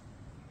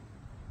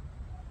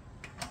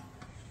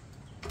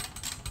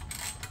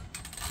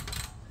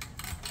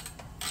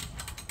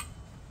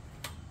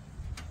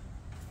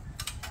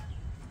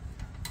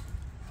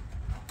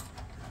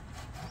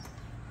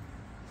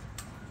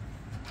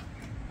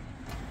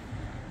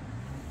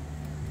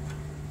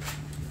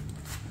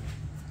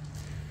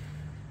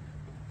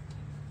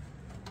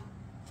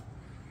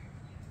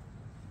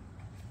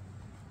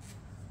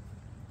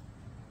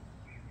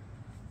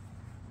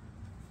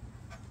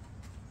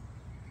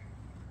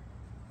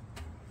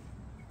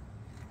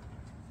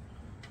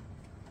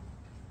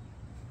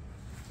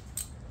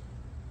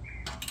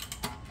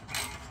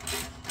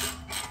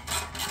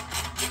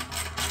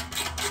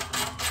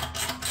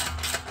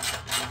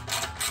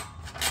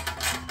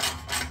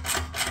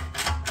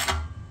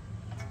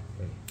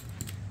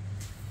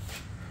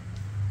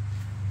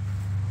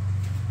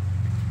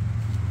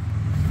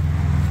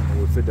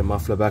 Fit the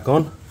muffler back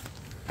on,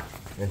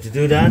 and to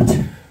do that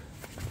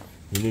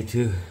you need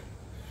to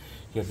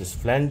get this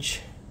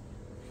flange.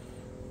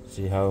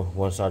 See how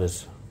one side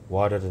is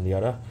wider than the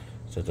other,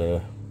 so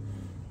the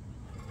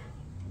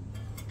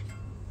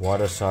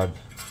wider side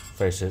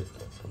faces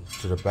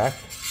to the back.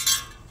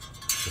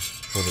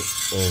 Just put it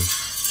in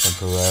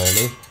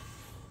temporarily.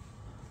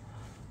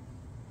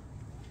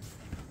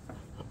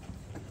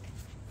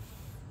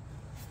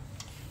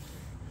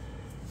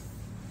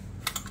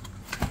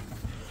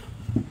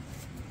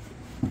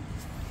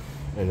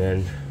 And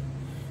then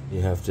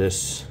you have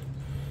this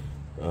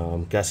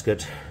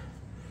gasket.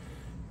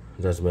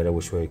 It doesn't matter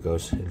which way it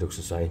goes, it looks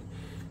the same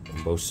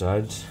on both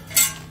sides.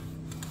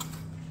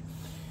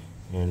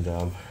 And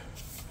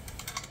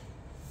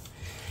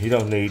you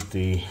don't need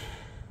the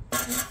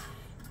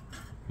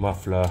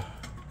muffler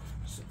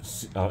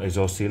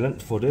exhaust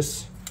sealant for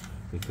this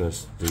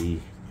because the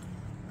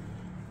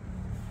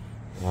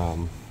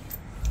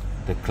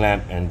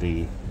clamp and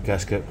the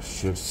gasket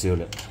should seal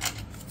it.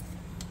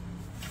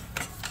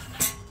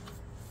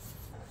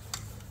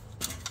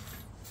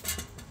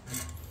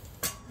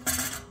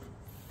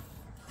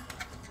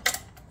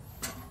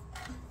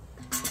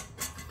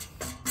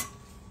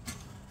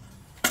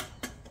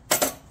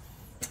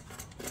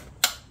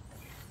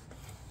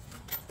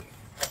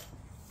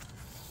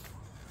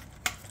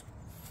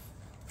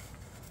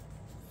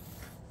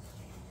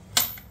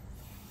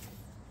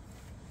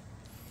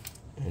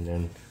 And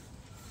then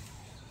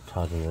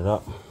tighten it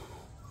up.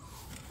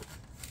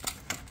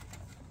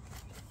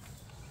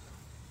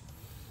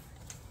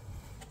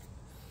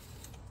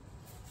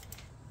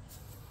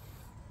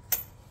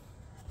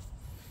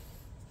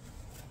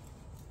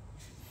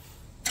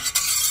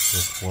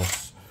 Just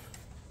once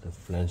the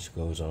flange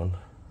goes on,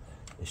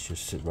 it should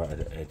sit right at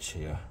the edge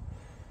here.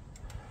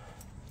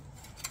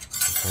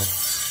 Okay.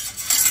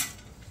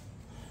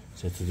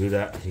 So to do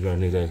that, you're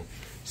going to need a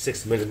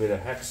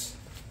 6mm hex.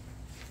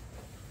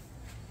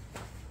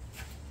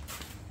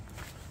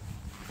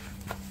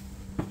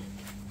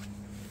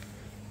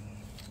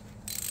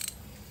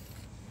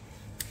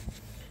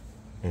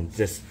 And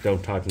just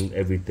don't tighten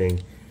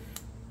everything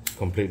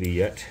completely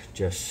yet,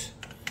 just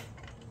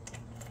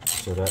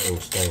so that it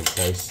will stay in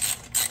place.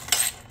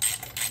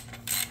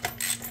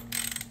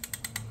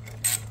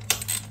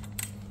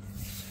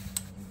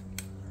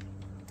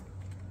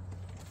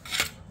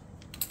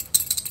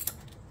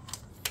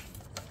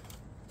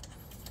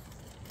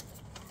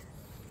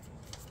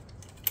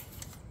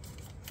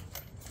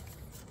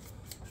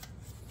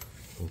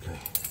 Okay.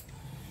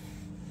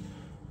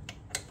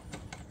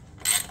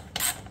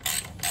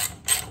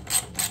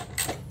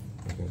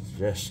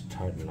 Just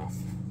tight enough,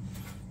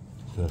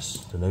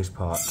 because the next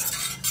part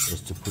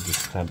is to put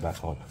this clamp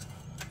back on.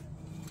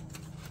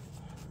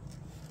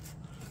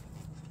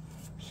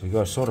 So you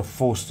got to sort of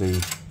force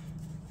the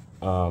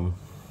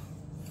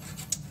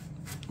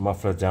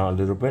muffler down a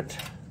little bit.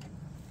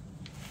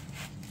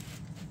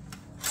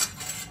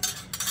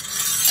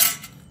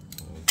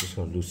 I'm just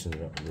going to loosen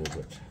it up a little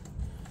bit.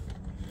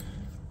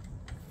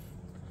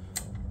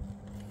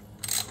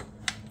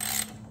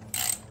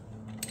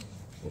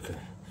 Okay.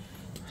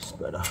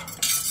 Better.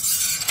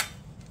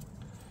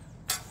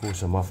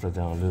 Force the muffler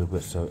down a little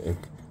bit so it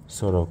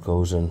sort of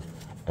goes in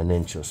an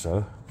inch or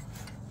so.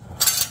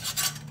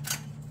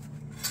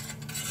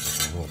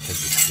 I'm going to take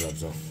these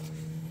gloves off.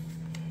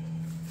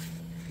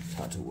 It's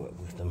hard to work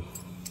with them.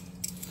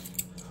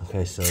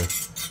 Okay, so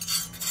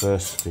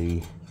first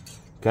the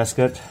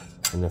gasket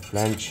and the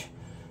flange,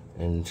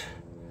 and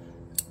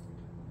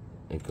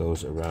it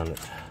goes around it.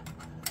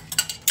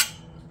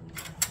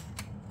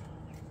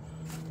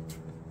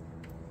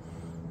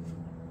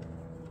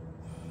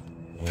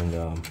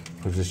 And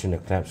position the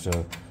clamp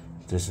so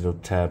this little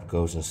tab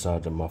goes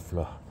inside the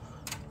muffler.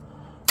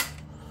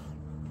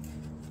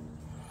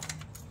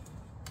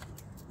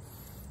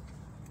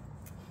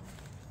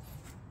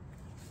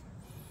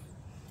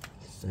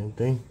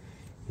 same thing.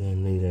 You're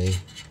gonna need a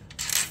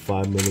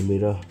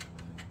 5mm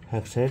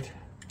hex head.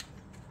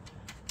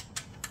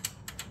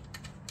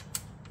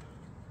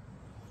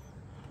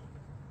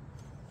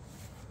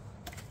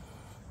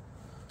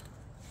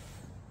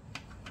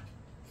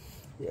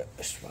 Yeah,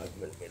 it's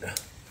 5mm.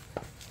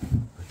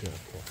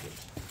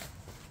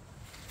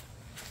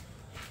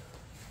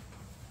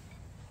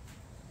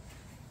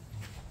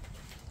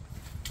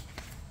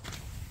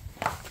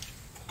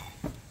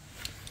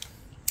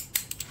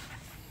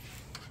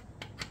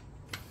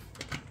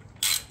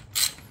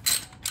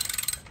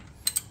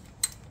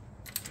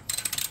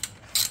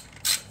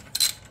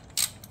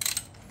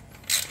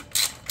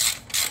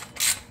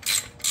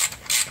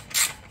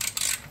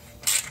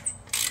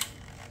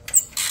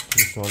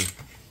 This one,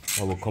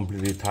 I will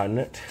completely tighten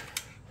it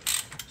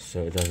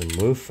so it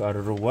doesn't move out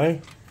of the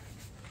way.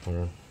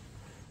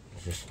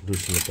 Just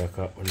loosen it back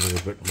up a little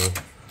bit more,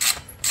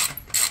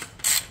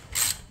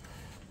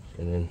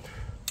 and then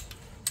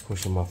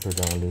push the muffler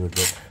down a little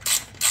bit.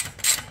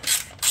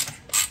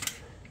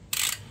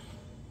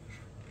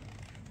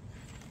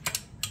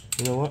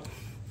 You know what?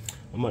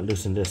 I might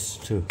loosen this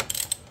too.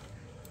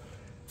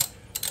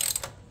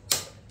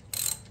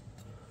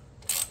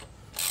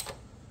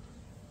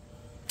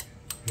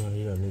 No,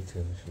 you don't need to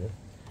loosen it.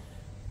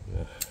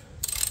 Yeah.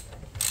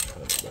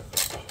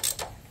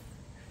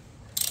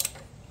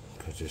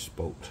 Because this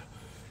bolt.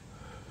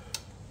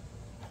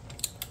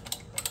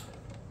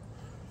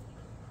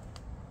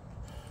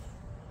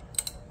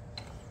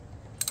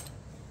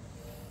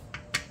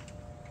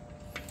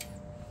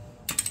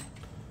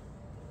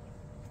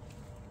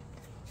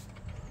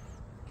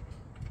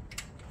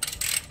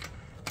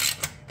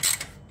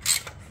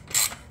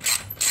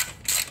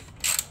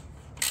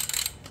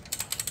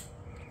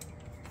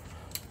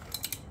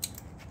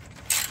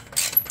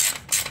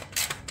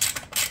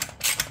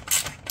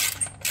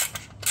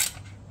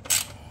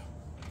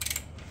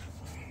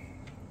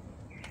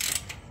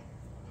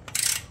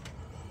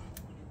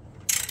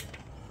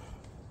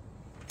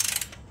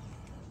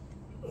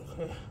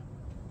 Okay.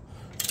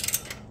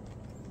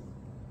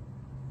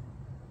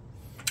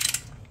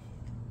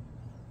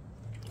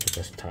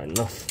 That's tight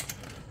enough.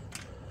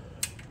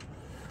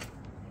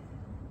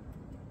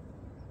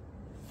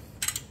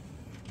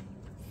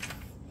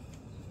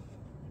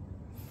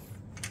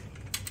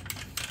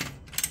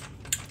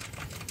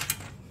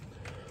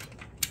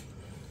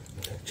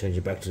 Okay, change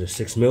it back to the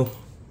 6mm,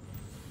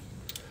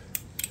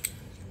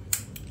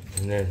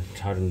 and then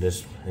tighten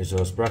this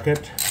exhaust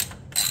bracket.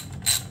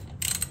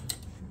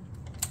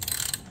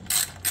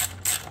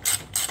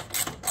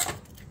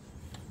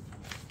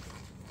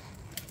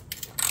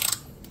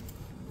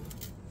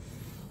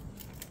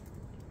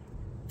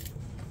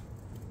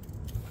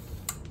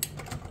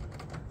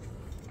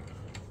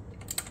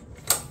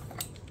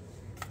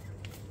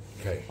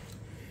 Okay,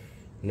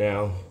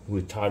 now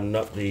we tighten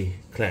up the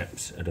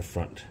clamps at the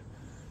front.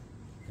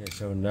 Okay,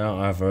 so now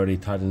I've already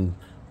tightened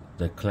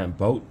the clamp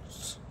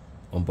bolts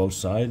on both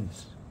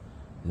sides.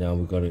 Now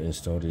we've got to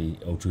install the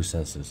O2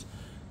 sensors.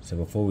 So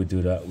before we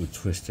do that, we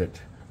twist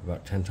it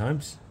about 10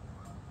 times.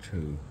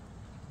 2,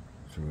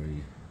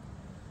 3,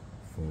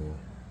 4,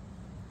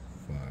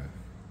 5,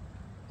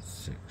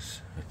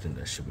 6. I think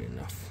that should be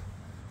enough.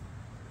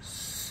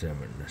 7,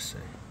 let's say.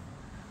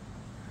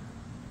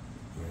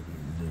 Maybe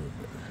a little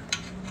bit.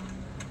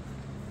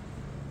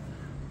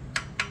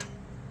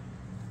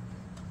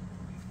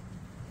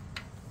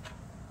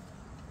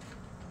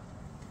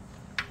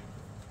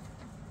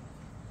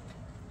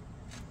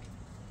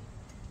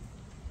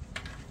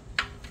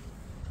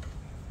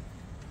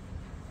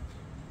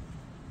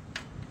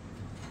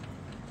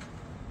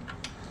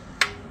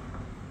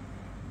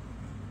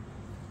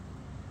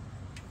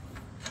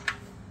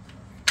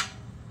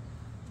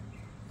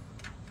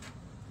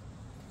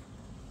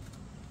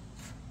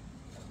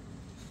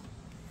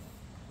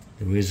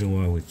 The reason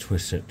why we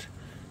twist it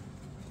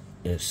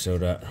is so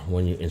that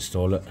when you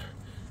install it,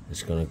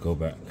 it's going to go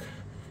back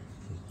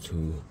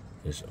to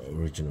its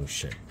original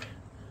shape.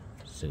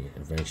 See,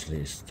 eventually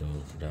it's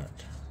done that.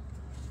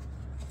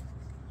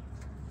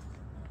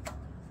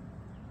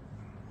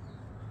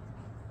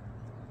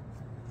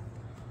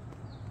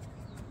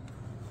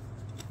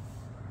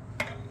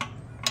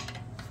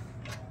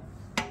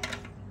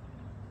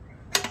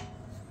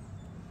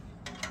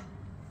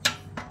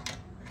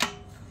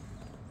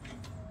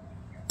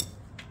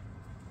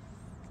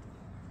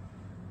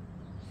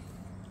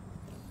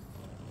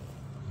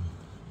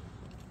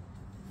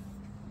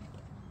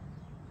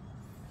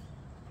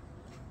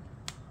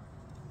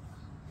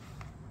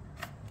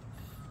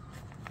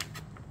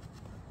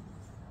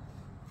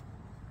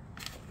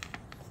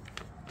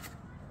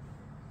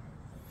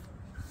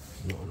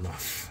 Not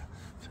enough,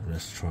 so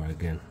let's try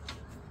again.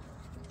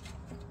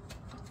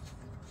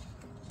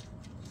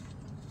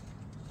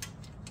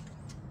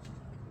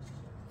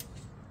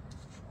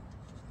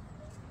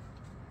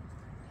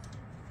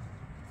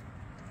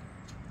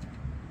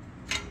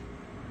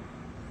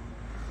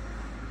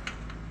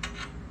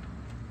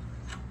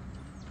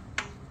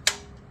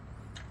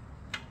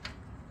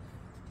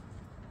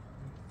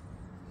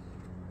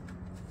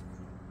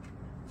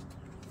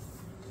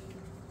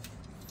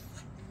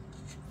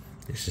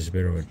 This is a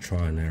bit of a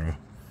try and error,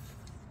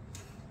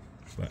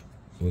 but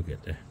we'll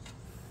get there.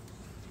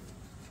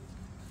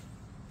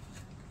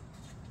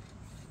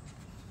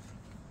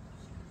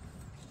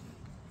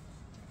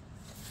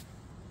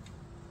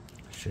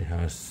 See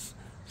how it's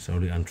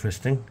slowly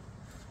untwisting.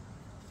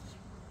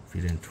 If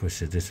you didn't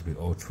twist it, this will be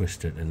all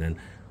twisted, and then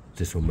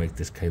this will make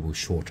this cable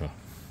shorter.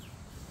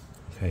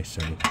 Okay,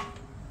 so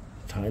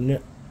tighten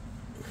it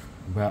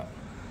about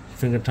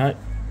finger tight,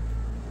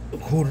 a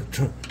quarter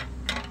turn.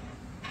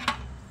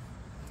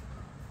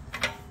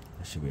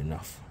 That should be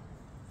enough.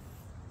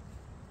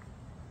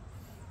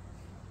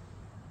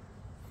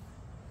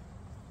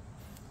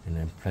 And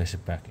then place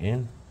it back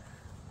in.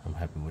 I'm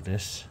happy with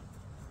this.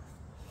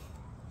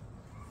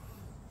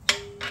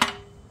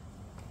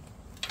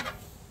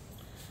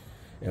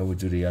 And we'll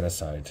do the other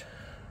side.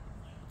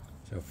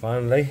 So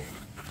finally,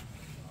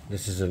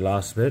 this is the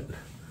last bit.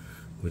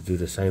 We'll do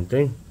the same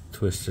thing.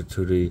 Twist it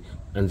to the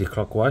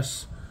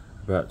anti-clockwise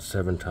about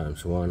 7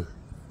 times. 1,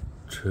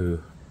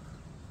 2,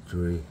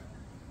 3,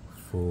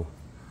 4,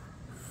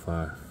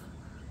 5,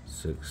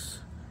 6,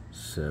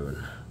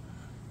 7,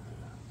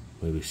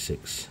 maybe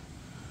 6.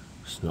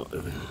 It's not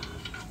even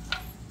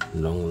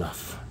long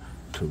enough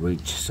to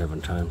reach 7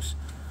 times.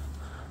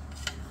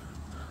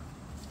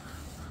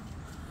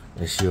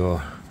 As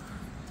you're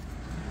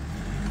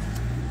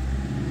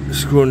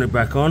screwing it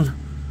back on,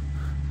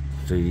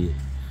 the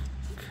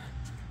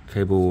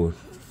cable will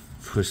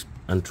twist,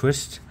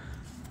 untwist,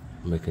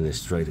 making it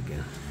straight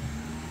again.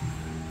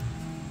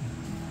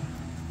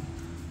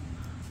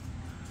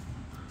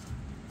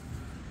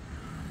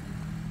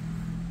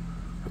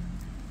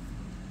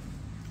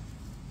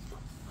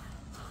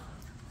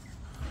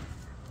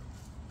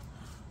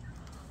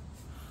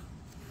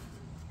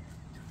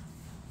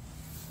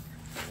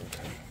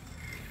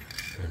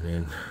 And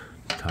then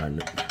tighten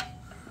it.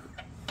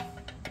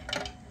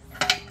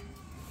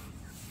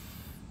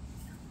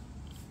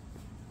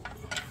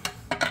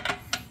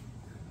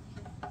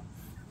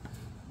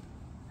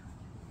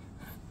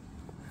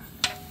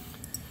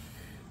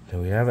 There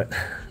we have it.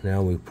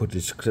 Now we put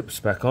these clips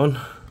back on.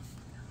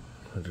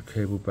 Put the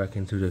cable back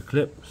into the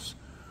clips.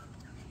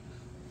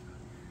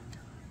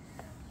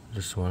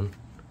 This one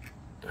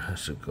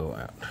has to go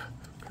out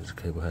because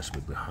the cable has to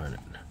be behind it.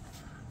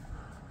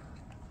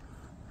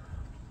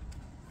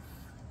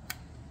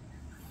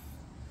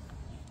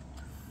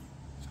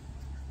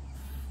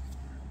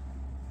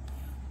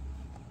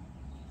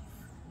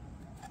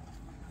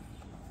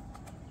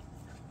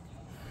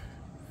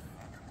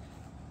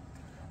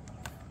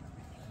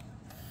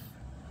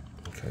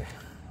 Okay,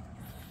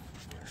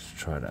 let's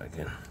try that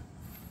again.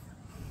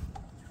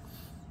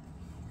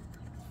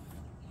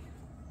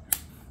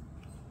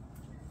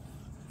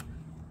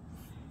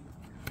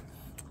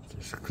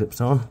 Just clips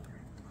on.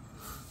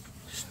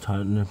 Just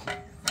tighten it,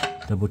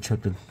 double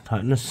check the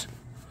tightness.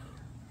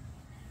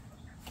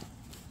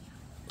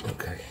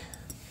 Okay,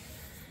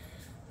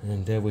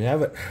 and there we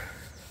have it.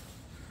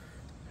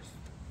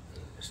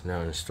 It's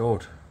now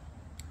installed.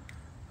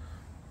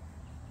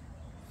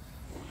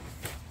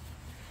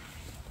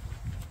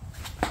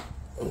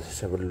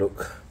 Let's have a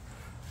look.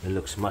 It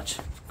looks much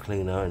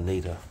cleaner and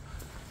neater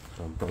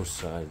on both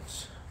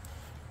sides.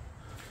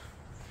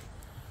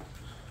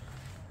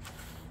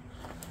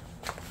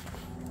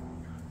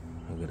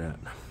 Look at that.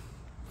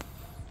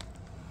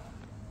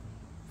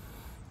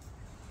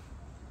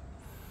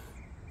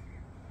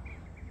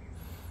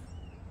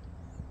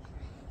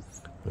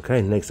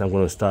 Okay, next I'm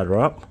going to start her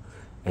up,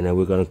 and then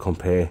we're going to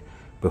compare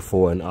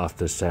before and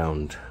after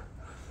sound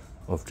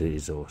of the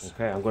exhaust.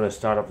 Okay, I'm going to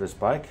start up this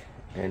bike.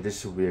 And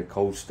this will be a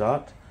cold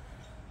start.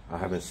 I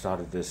haven't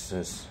started this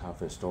since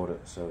I've installed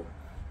it, so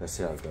let's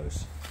see how it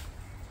goes.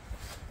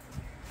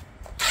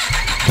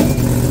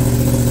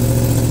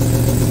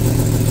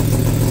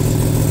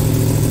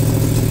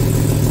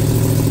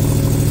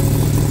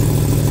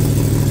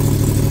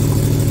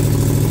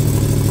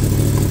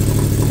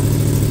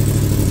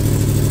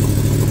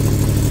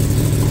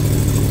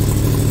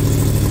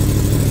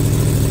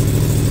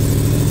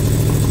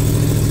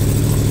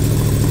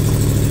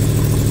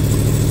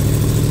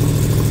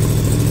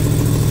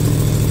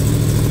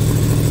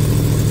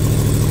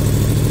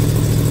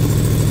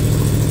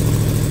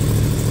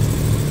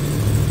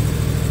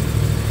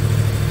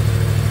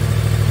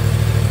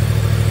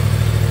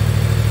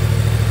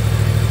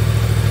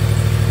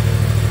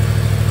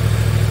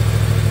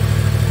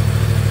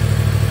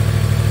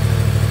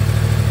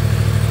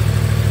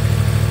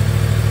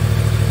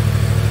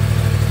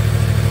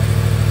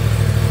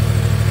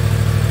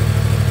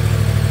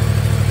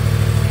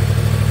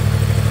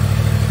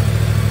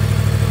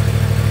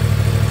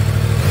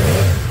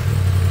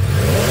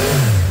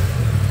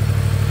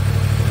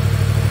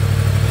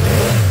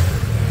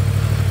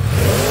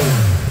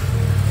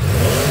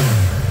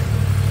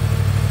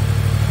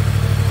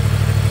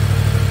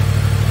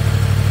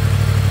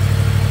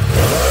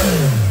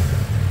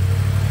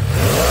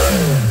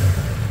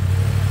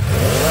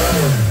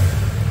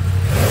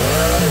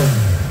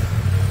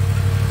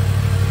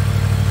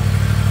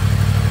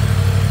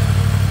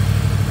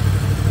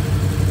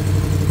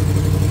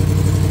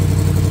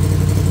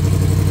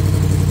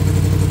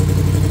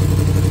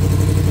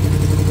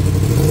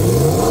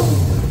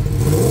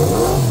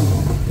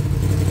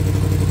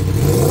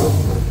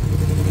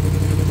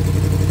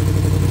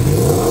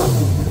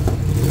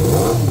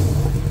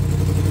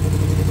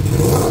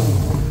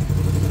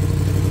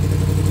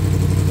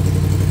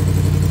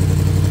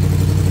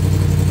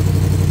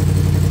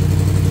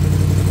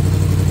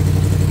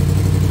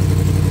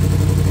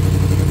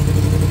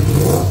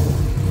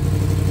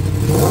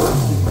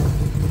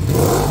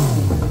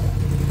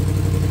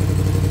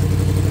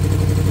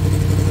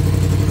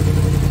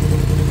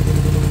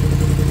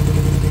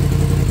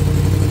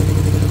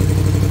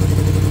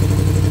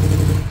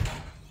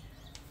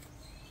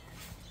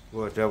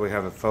 Well, there we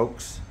have it,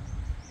 folks.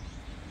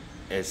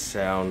 It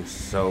sounds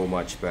so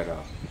much better.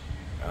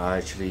 I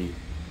actually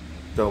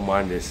don't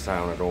mind this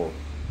sound at all.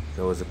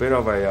 There was a bit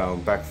of a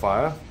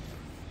backfire,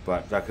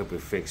 but that could be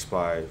fixed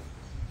by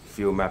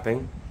fuel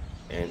mapping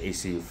and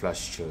ECU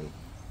flash tune.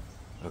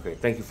 Okay,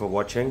 thank you for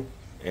watching,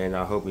 and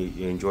I hope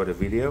you enjoyed the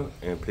video,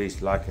 and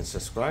please like and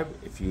subscribe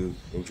if you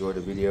enjoyed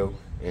the video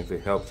and if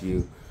it helped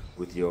you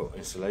with your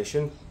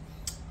installation,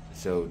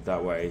 so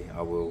that way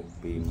I will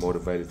be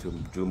motivated to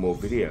do more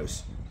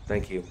videos.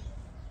 Thank you.